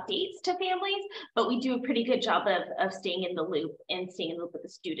giving updates to families, but we do a pretty good job of staying in the loop and staying in the loop with the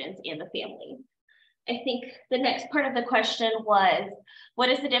students and the family. I think the next part of the question was, what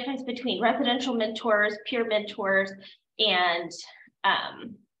is the difference between residential mentors, peer mentors, and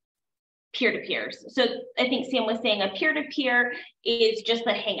peer-to-peers? So I think Sam was saying a peer-to-peer is just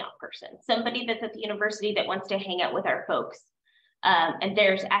the hangout person, somebody that's at the university that wants to hang out with our folks. And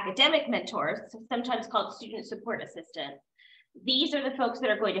there's academic mentors, sometimes called student support assistants. These are the folks that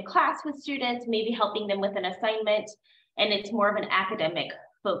are going to class with students, maybe helping them with an assignment, and it's more of an academic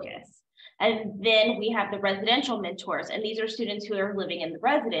focus. And then we have the residential mentors, and these are students who are living in the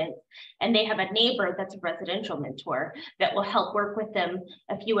residence, and they have a neighbor that's a residential mentor that will help work with them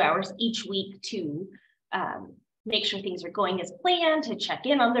a few hours each week to make sure things are going as planned, to check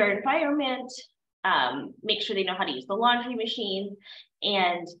in on their environment, make sure they know how to use the laundry machine,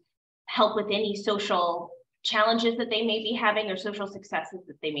 and help with any social challenges that they may be having or social successes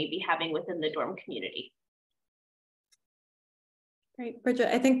that they may be having within the dorm community. Great,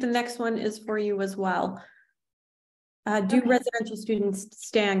 Bridget, I think the next one is for you as well. Do residential students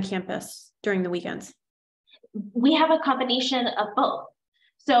stay on campus during the weekends? We have a combination of both.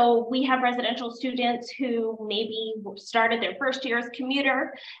 So we have residential students who maybe started their first year as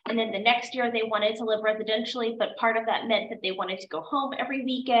commuter, and then the next year they wanted to live residentially, but part of that meant that they wanted to go home every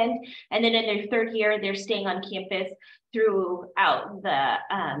weekend. And then in their third year, they're staying on campus throughout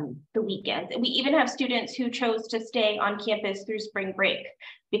the weekends. And we even have students who chose to stay on campus through spring break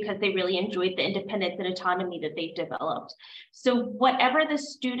because they really enjoyed the independence and autonomy that they've developed. So whatever the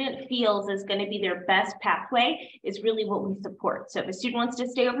student feels is going to be their best pathway is really what we support. So if a student wants to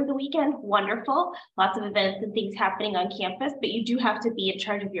stay over the weekend, wonderful, lots of events and things happening on campus, but you do have to be in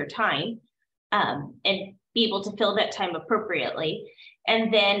charge of your time and be able to fill that time appropriately.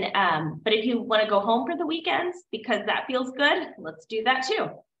 And then, but if you want to go home for the weekends because that feels good, let's do that too.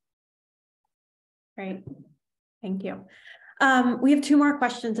 Great, thank you. We have two more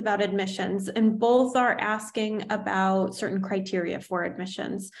questions about admissions, and both are asking about certain criteria for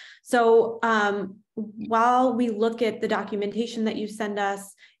admissions. So while we look at the documentation that you send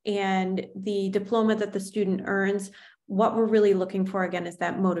us and the diploma that the student earns, what we're really looking for, again, is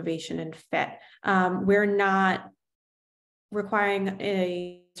that motivation and fit. We're not requiring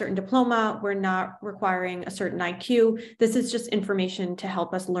a certain diploma. We're not requiring a certain IQ. This is just information to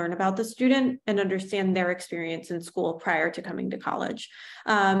help us learn about the student and understand their experience in school prior to coming to college.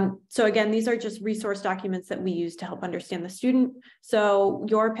 So again, these are just resource documents that we use to help understand the student. So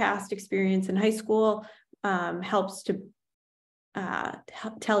your past experience in high school helps to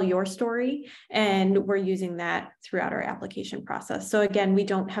tell your story, and we're using that throughout our application process. So again, we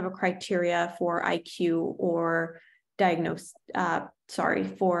don't have a criteria for IQ or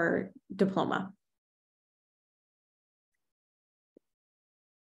for diploma.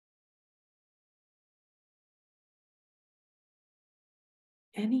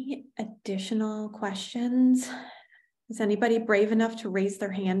 Any additional questions? Is anybody brave enough to raise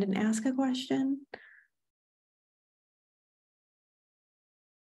their hand and ask a question?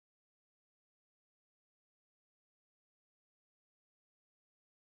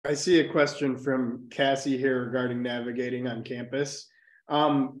 I see a question from Cassie here regarding navigating on campus.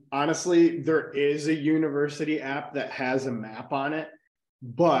 Honestly, there is a university app that has a map on it,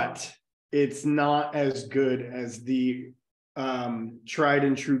 but it's not as good as the tried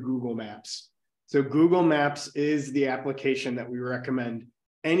and true Google Maps. So Google Maps is the application that we recommend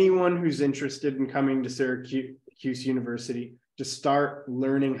anyone who's interested in coming to Syracuse University to start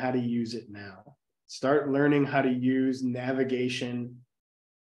learning how to use it now. Start learning how to use navigation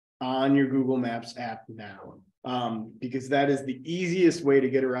on your Google Maps app now, because that is the easiest way to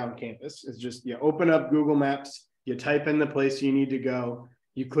get around campus. Is just you open up Google Maps, you type in the place you need to go,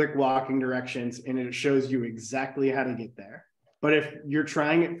 you click walking directions, and it shows you exactly how to get there. But if you're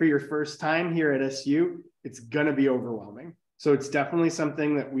trying it for your first time here at SU, it's going to be overwhelming. So it's definitely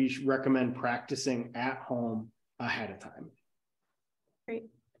something that we recommend practicing at home ahead of time. Great.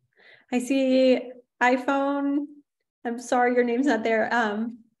 I see iPhone. I'm sorry, your name's not there.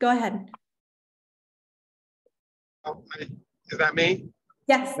 Go ahead. Oh, is that me?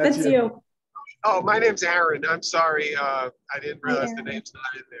 Yes, that's you. Oh, my name's Aaron. I'm sorry. I didn't realize the name's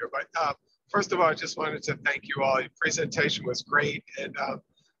not in there. But first of all, I just wanted to thank you all. Your presentation was great. And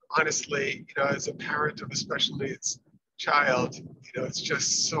honestly, as a parent of a special needs child, it's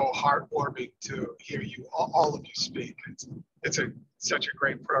just so heartwarming to hear you, all of you speak. It's such a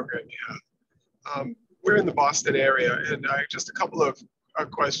great program you have. We're in the Boston area, and just a couple of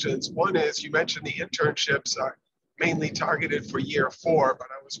questions. One is, you mentioned the internships are mainly targeted for year 4, but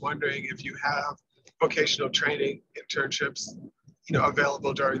I was wondering if you have vocational training internships,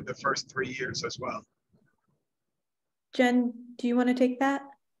 available during the first 3 years as well. Jen, do you want to take that?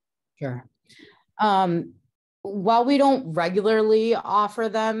 Sure. While we don't regularly offer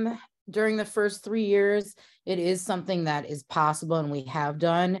them during the first 3 years, it is something that is possible and we have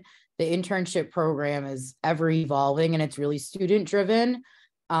done. The internship program is ever evolving and it's really student driven.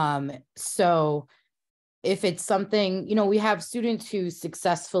 So if it's something, we have students who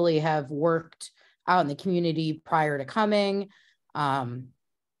successfully have worked out in the community prior to coming, and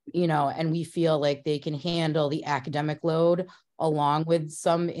we feel like they can handle the academic load along with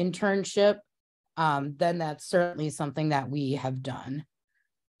some internship, then that's certainly something that we have done.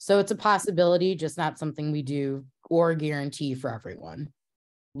 So it's a possibility, just not something we do or guarantee for everyone.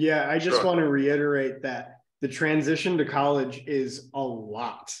 Yeah, I just want to reiterate that the transition to college is a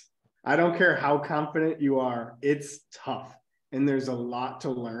lot. I don't care how confident you are, it's tough and there's a lot to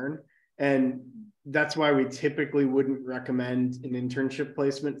learn. And that's why we typically wouldn't recommend an internship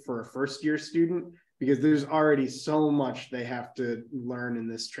placement for a first year student, because there's already so much they have to learn in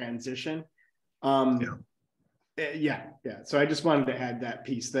this transition. Yeah. So I just wanted to add that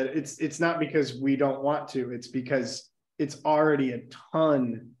piece, that it's not because we don't want to, it's because it's already a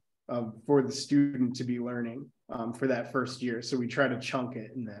ton for the student to be learning for that first year. So we try to chunk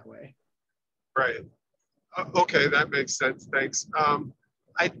it in that way. Right. Okay, that makes sense. Thanks.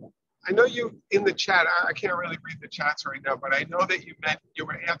 I know you in the chat, I can't really read the chats right now, but I know that you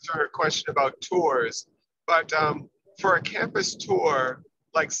were answering a question about tours, but for a campus tour,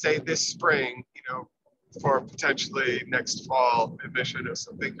 like say this spring, for potentially next fall admission or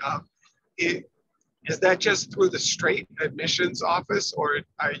something, is that just through the straight admissions office, or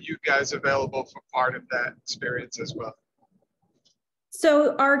are you guys available for part of that experience as well?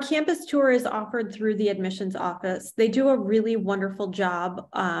 So our campus tour is offered through the admissions office. They do a really wonderful job,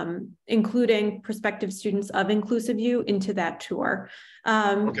 including prospective students of InclusiveU into that tour.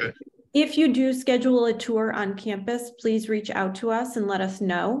 Okay. If you do schedule a tour on campus, please reach out to us and let us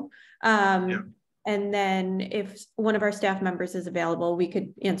know. And then if one of our staff members is available, we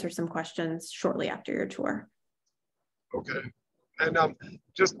could answer some questions shortly after your tour. Okay. And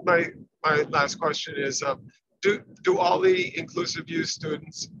just my last question is, do all the InclusiveU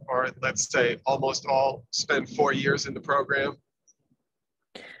students, or let's say almost all, spend 4 years in the program?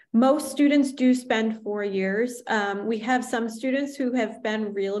 Most students do spend 4 years. We have some students who have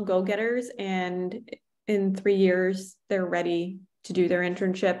been real go-getters, and in 3 years, they're ready to do their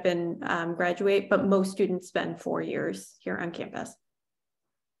internship and graduate, but most students spend 4 years here on campus.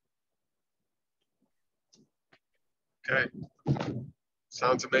 Okay,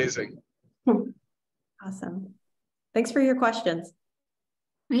 sounds amazing. Awesome. Thanks for your questions.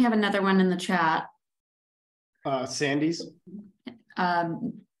 We have another one in the chat. Sandy's.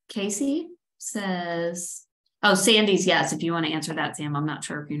 Casey says, oh, Sandy's, yes, if you want to answer that, Sam. I'm not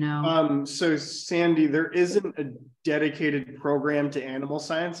sure if you know. So Sandy, there isn't a dedicated program to animal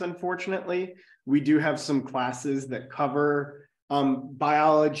science, unfortunately. We do have some classes that cover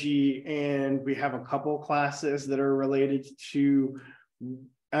biology, and we have a couple classes that are related to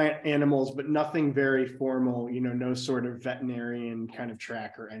animals, but nothing very formal, no sort of veterinarian kind of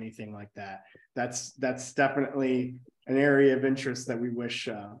track or anything like that. That's definitely an area of interest that we wish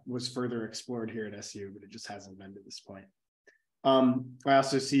was further explored here at SU, but it just hasn't been to this point. I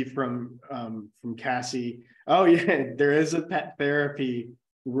also see from Cassie, oh yeah, there is a pet therapy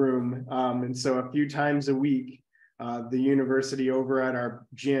room. And so a few times a week, the university over at our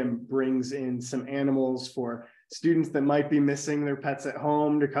gym brings in some animals for students that might be missing their pets at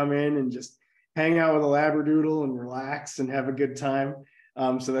home to come in and just hang out with a Labradoodle and relax and have a good time.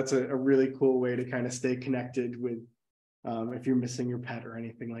 So that's a really cool way to kind of stay connected with if you're missing your pet or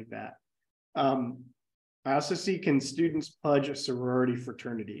anything like that. I also see, can students pledge a sorority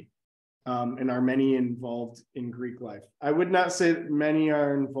fraternity? And are many involved in Greek life? I would not say that many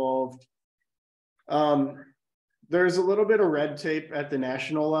are involved. There's a little bit of red tape at the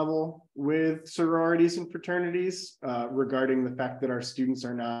national level with sororities and fraternities regarding the fact that our students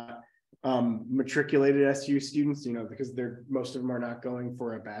are not matriculated SU students, because most of them are not going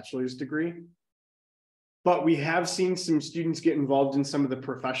for a bachelor's degree. But we have seen some students get involved in some of the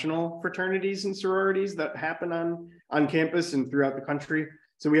professional fraternities and sororities that happen on campus and throughout the country.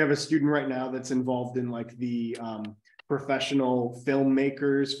 So we have a student right now that's involved in like the professional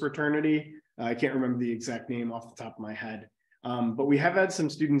filmmakers fraternity. I can't remember the exact name off the top of my head. But we have had some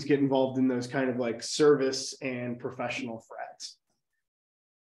students get involved in those kind of like service and professional frats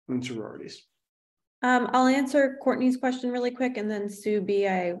and sororities. I'll answer Courtney's question really quick, and then Sue B,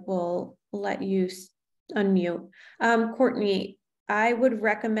 I will let you unmute. Courtney, I would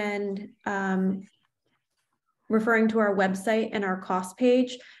recommend referring to our website and our cost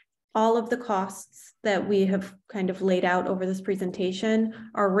page. All of the costs that we have kind of laid out over this presentation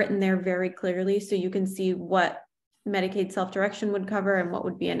are written there very clearly, so you can see what Medicaid self-direction would cover and what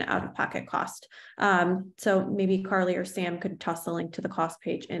would be an out-of-pocket cost. So maybe Carly or Sam could toss the link to the cost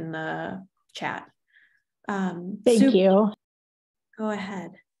page in the chat. Thank you. Go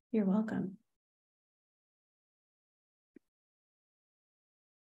ahead. You're welcome.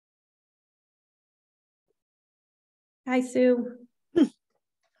 Hi, Sue.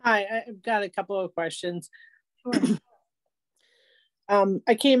 Hi, I've got a couple of questions. Sure.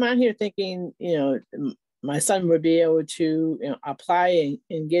 I came out here thinking, my son would be able to apply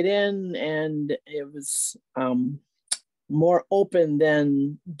and get in, and it was more open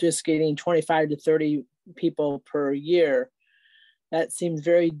than just getting 25 to 30 people per year. That seems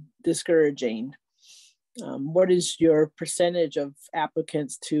very discouraging. What is your percentage of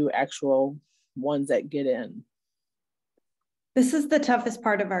applicants to actual ones that get in? This is the toughest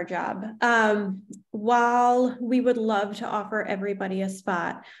part of our job. While we would love to offer everybody a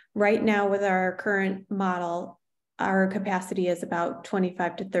spot, right now with our current model, our capacity is about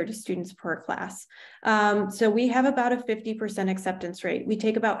 25 to 30 students per class. So we have about a 50% acceptance rate. We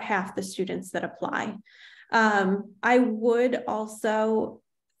take about half the students that apply. I would also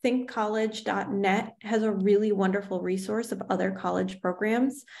thinkcollege.net has a really wonderful resource of other college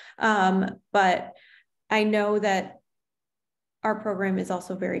programs. But I know that our program is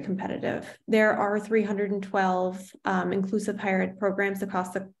also very competitive. There are 312 inclusive higher ed programs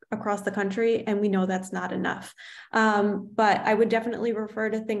across the country, and we know that's not enough. But I would definitely refer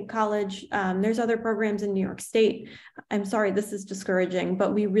to Think College. There's other programs in New York State. I'm sorry, this is discouraging,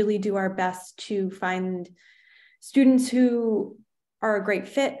 but we really do our best to find students who are a great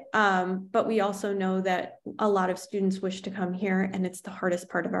fit. But we also know that a lot of students wish to come here, and it's the hardest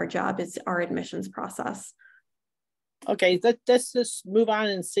part of our job is our admissions process. Okay, let's just move on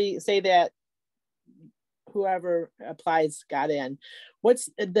and say that whoever applies got in.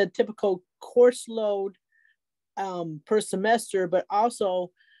 What's the typical course load per semester, but also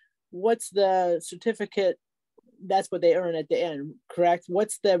what's the certificate? That's what they earn at the end, correct?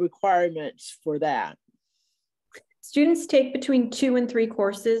 What's the requirements for that? Students take between 2 and 3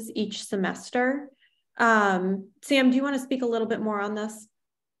 courses each semester. Sam, do you want to speak a little bit more on this?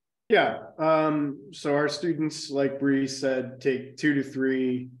 Yeah, so our students, like Bree said, take 2 to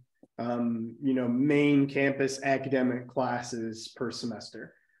 3, main campus academic classes per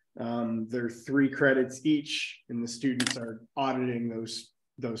semester. They're 3 credits each, and the students are auditing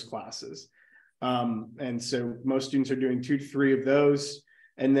those classes. And so most students are doing 2 to 3 of those.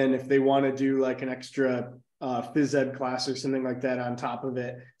 And then if they want to do like an extra phys ed class or something like that on top of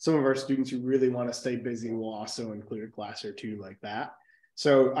it, some of our students who really want to stay busy will also include a class or 2 like that.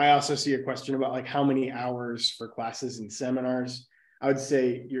 So I also see a question about like how many hours for classes and seminars. I would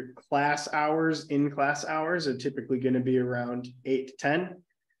say your in-class hours are typically going to be around 8 to 10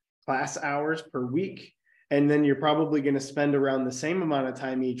 class hours per week. And then you're probably going to spend around the same amount of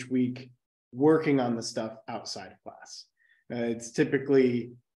time each week working on the stuff outside of class. It's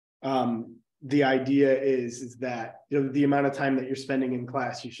typically, the idea is that the amount of time that you're spending in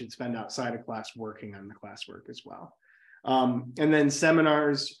class, you should spend outside of class working on the classwork as well. And then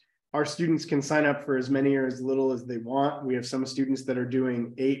seminars, our students can sign up for as many or as little as they want. We have some students that are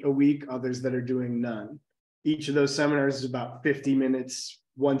doing 8 a week, others that are doing none. Each of those seminars is about 50 minutes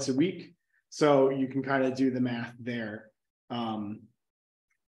once a week. So you can kind of do the math there. And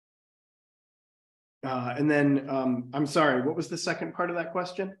then I'm sorry, what was the second part of that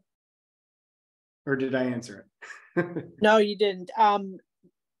question? Or did I answer it? No, you didn't.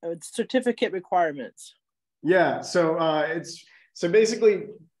 Certificate requirements. Yeah, so so basically,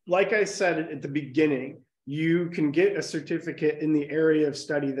 like I said at the beginning, you can get a certificate in the area of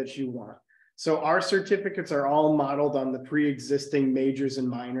study that you want. So our certificates are all modeled on the pre-existing majors and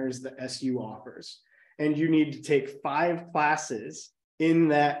minors that SU offers. And you need to take 5 classes in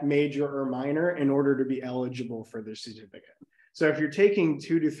that major or minor in order to be eligible for the certificate. So if you're taking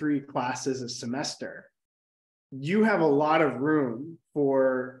 2 to 3 classes a semester, you have a lot of room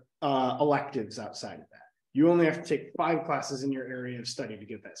for electives outside of that. You only have to take 5 classes in your area of study to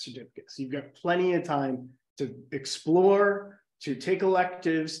get that certificate. So you've got plenty of time to explore, to take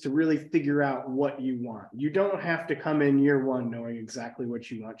electives, to really figure out what you want. You don't have to come in year 1 knowing exactly what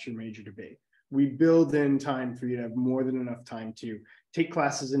you want your major to be. We build in time for you to have more than enough time to take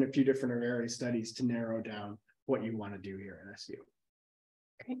classes in a few different area studies to narrow down what you want to do here at SU.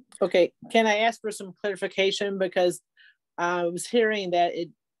 Okay, can I ask for some clarification? Because I was hearing that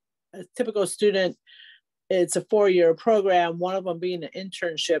a typical student, it's a 4-year program, one of them being an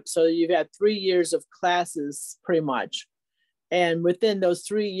internship. So you've got 3 years of classes pretty much. And within those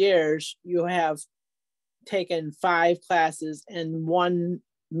 3 years, you have taken 5 classes and 1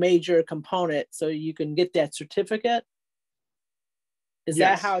 major component so you can get that certificate. Is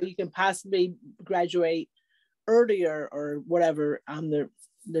that how you can possibly graduate earlier or whatever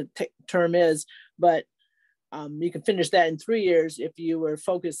the term is, but you can finish that in 3 years if you were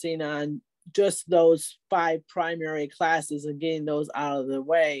focusing on just those 5 primary classes and getting those out of the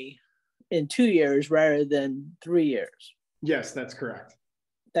way in 2 years rather than 3 years. Yes, that's correct.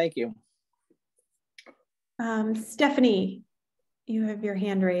 Thank you. Stephanie, you have your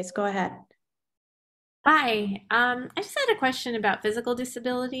hand raised. Go ahead. Hi, I just had a question about physical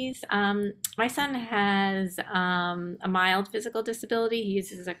disabilities. My son has a mild physical disability. He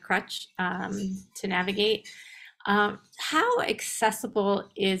uses a crutch to navigate. How accessible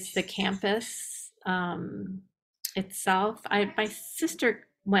is the campus itself? My sister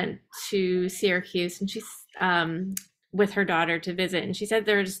went to Syracuse and she's with her daughter to visit, and she said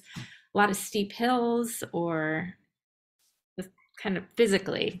there's a lot of steep hills or kind of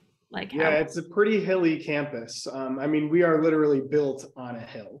physically. Like yeah, it's a pretty hilly campus. I mean, we are literally built on a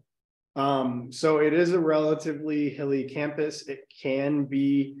hill. So it is a relatively hilly campus. It can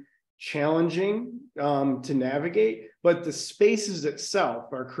be challenging to navigate, but the spaces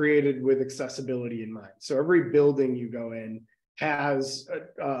itself are created with accessibility in mind. So every building you go in has,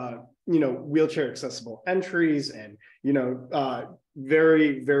 wheelchair accessible entries and,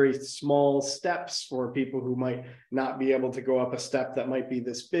 very, very small steps for people who might not be able to go up a step that might be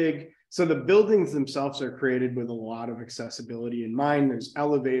this big. So the buildings themselves are created with a lot of accessibility in mind. There's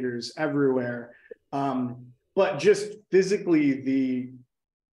elevators everywhere. But just physically, the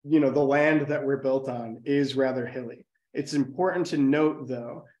land that we're built on is rather hilly. It's important to note,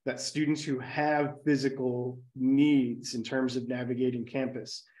 though, that students who have physical needs in terms of navigating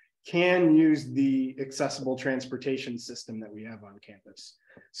campus can use the accessible transportation system that we have on campus.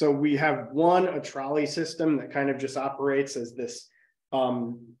 So we have a trolley system that kind of just operates as this,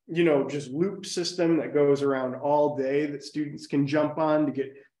 just loop system that goes around all day that students can jump on to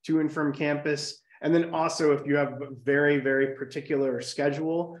get to and from campus. And then also, if you have a very, very particular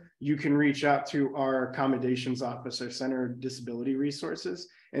schedule, you can reach out to our accommodations office or Center of Disability Resources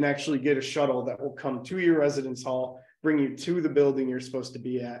and actually get a shuttle that will come to your residence hall, bring you to the building you're supposed to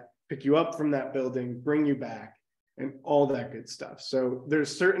be at, pick you up from that building, bring you back, and all that good stuff. So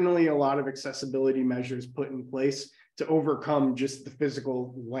there's certainly a lot of accessibility measures put in place to overcome just the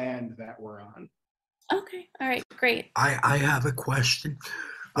physical land that we're on. Okay, all right, great. I have a question.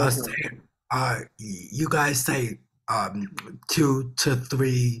 You guys say 2 to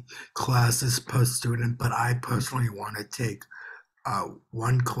 3 classes per student, but I personally want to take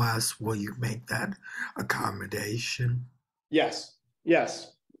 1 class. Will you make that accommodation? Yes.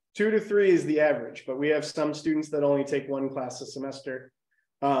 2 to 3 is the average, but we have some students that only take 1 class a semester.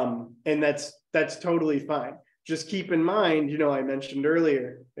 And that's totally fine. Just keep in mind, I mentioned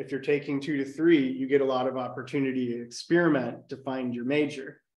earlier, if you're taking 2 to 3, you get a lot of opportunity to experiment to find your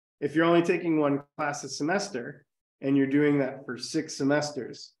major. If you're only taking 1 class a semester and you're doing that for 6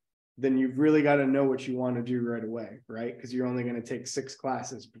 semesters, then you've really got to know what you want to do right away, right? Because you're only going to take 6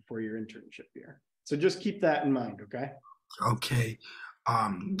 classes before your internship year. So just keep that in mind, okay? Okay.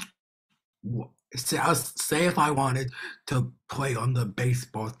 Say if I wanted to play on the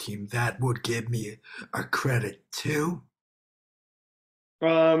baseball team, that would give me a credit too?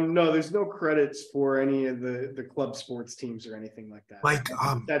 No, there's no credits for any of the club sports teams or anything like that. Like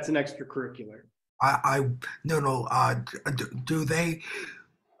that's an extracurricular. Do they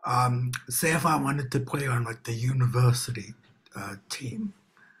Say if I wanted to play on like the university team.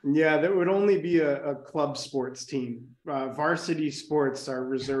 Yeah, that would only be a club sports team. Varsity sports are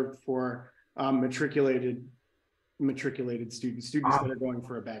reserved for matriculated students that are going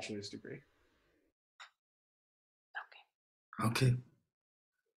for a bachelor's degree. Okay.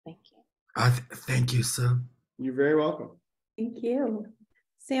 Thank you. Thank you, sir. You're very welcome. Thank you.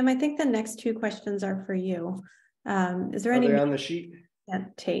 Sam, I think the next two questions are for you. Is there Are any they on the sheet?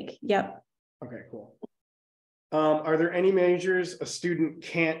 take? Yep. Okay, cool. Are there any majors a student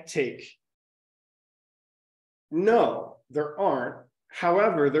can't take? No, there aren't.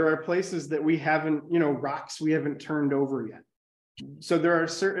 However, there are places that we haven't, rocks we haven't turned over yet. So there are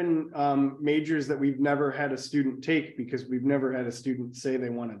certain majors that we've never had a student take because we've never had a student say they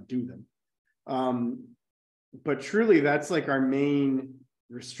want to do them. But truly, that's like our main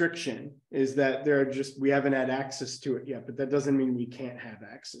restriction, is that we haven't had access to it yet, but that doesn't mean we can't have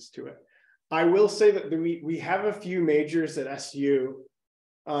access to it. I will say that we have a few majors at SU,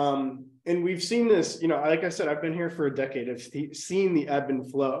 and we've seen this, like I said, I've been here for a decade. I've seen the ebb and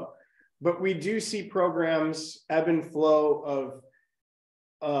flow, but we do see programs ebb and flow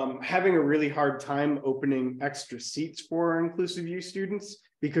of having a really hard time opening extra seats for InclusiveU students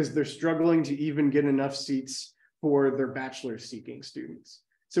because they're struggling to even get enough seats for their bachelor seeking students.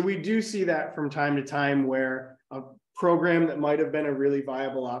 So we do see that from time to time where a program that might have been a really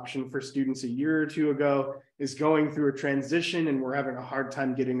viable option for students a year or two ago is going through a transition and we're having a hard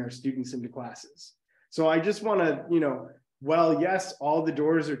time getting our students into classes. So I just want to, well, yes, all the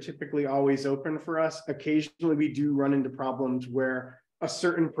doors are typically always open for us. Occasionally we do run into problems where a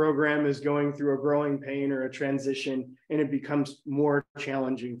certain program is going through a growing pain or a transition, and it becomes more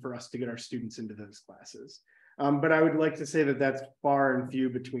challenging for us to get our students into those classes. But I would like to say that that's far and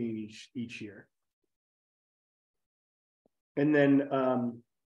few between each year. And then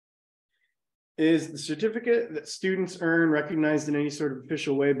is the certificate that students earn recognized in any sort of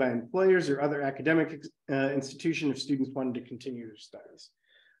official way by employers or other academic institution if students wanted to continue their studies?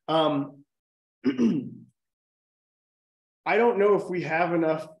 I don't know if we have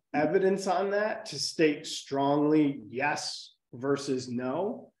enough evidence on that to state strongly yes versus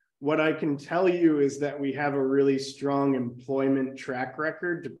no. What I can tell you is that we have a really strong employment track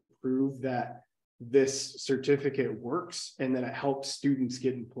record to prove that this certificate works and that it helps students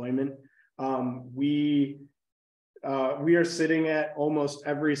get employment. We are sitting at almost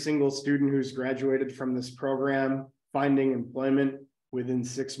every single student who's graduated from this program finding employment within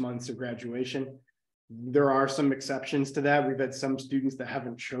 6 months of graduation. There are some exceptions to that. We've had some students that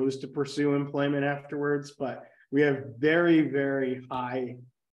haven't chose to pursue employment afterwards, but we have very, very high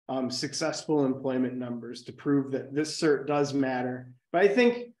successful employment numbers to prove that this cert does matter. But I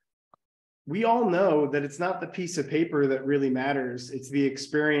think we all know that it's not the piece of paper that really matters. It's the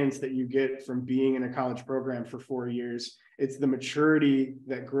experience that you get from being in a college program for 4 years. It's the maturity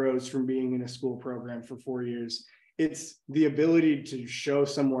that grows from being in a school program for 4 years. It's the ability to show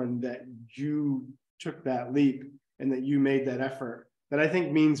someone that you took that leap and that you made that effort that I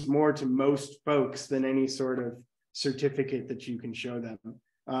think means more to most folks than any sort of certificate that you can show them.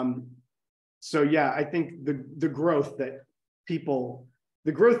 So yeah, I think the growth that people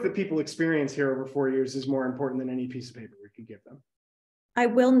experience here over 4 years is more important than any piece of paper we could give them. I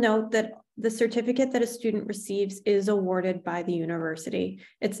will note that the certificate that a student receives is awarded by the university.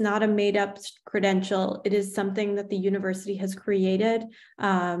 It's not a made-up credential. It is something that the university has created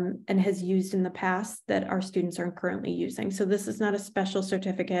and has used in the past that our students are currently using. So this is not a special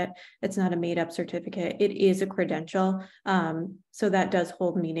certificate. It's not a made-up certificate. It is a credential. So that does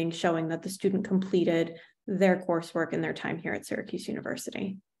hold meaning, showing that the student completed their coursework in their time here at Syracuse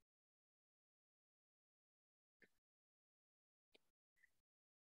University.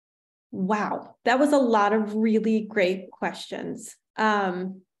 Wow, that was a lot of really great questions.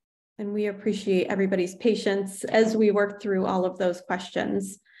 And we appreciate everybody's patience as we work through all of those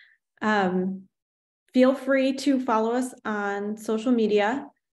questions. Feel free to follow us on social media.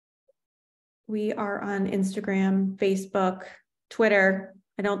 We are on Instagram, Facebook, Twitter.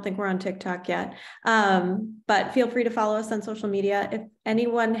 I don't think we're on TikTok yet, but feel free to follow us on social media. If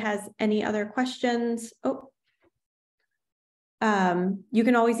anyone has any other questions, you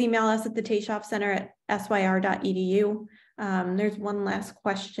can always email us at the Tayshoff Center at syr.edu. There's one last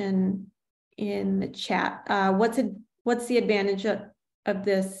question in the chat. What's the advantage of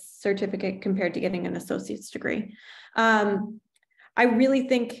this certificate compared to getting an associate's degree? I really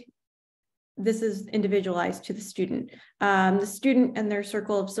think this is individualized to the student. The student and their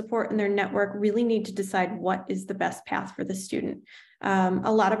circle of support and their network really need to decide what is the best path for the student.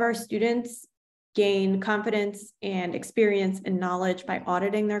 A lot of our students gain confidence and experience and knowledge by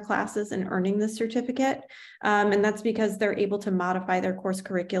auditing their classes and earning the certificate. And that's because they're able to modify their course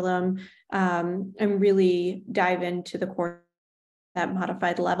curriculum and really dive into the course at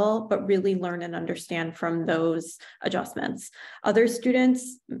modified level, but really learn and understand from those adjustments. Other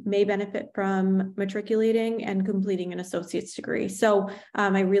students may benefit from matriculating and completing an associate's degree. So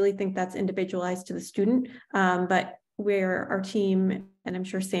I really think that's individualized to the student, but where our team, and I'm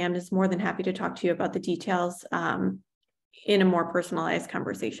sure Sam is more than happy to talk to you about the details in a more personalized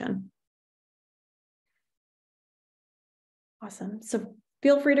conversation. Awesome. So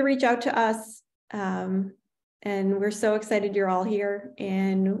feel free to reach out to us. And we're so excited you're all here,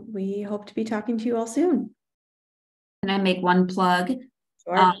 and we hope to be talking to you all soon. Can I make one plug?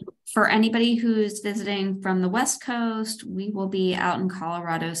 Sure. For anybody who's visiting from the West Coast, we will be out in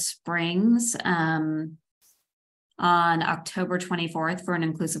Colorado Springs on October 24th for an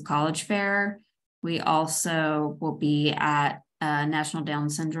Inclusive College Fair. We also will be at National Down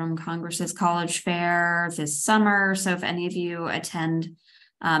Syndrome Congress's College Fair this summer. So if any of you attend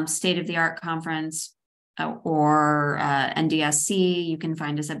State of the Art Conference or NDSC, you can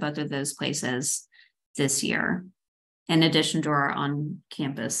find us at both of those places this year, in addition to our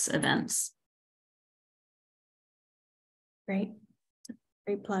on-campus events. Great.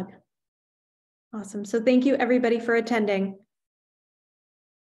 Great plug. Awesome. So thank you everybody for attending.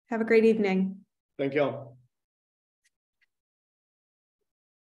 Have a great evening. Thank you all.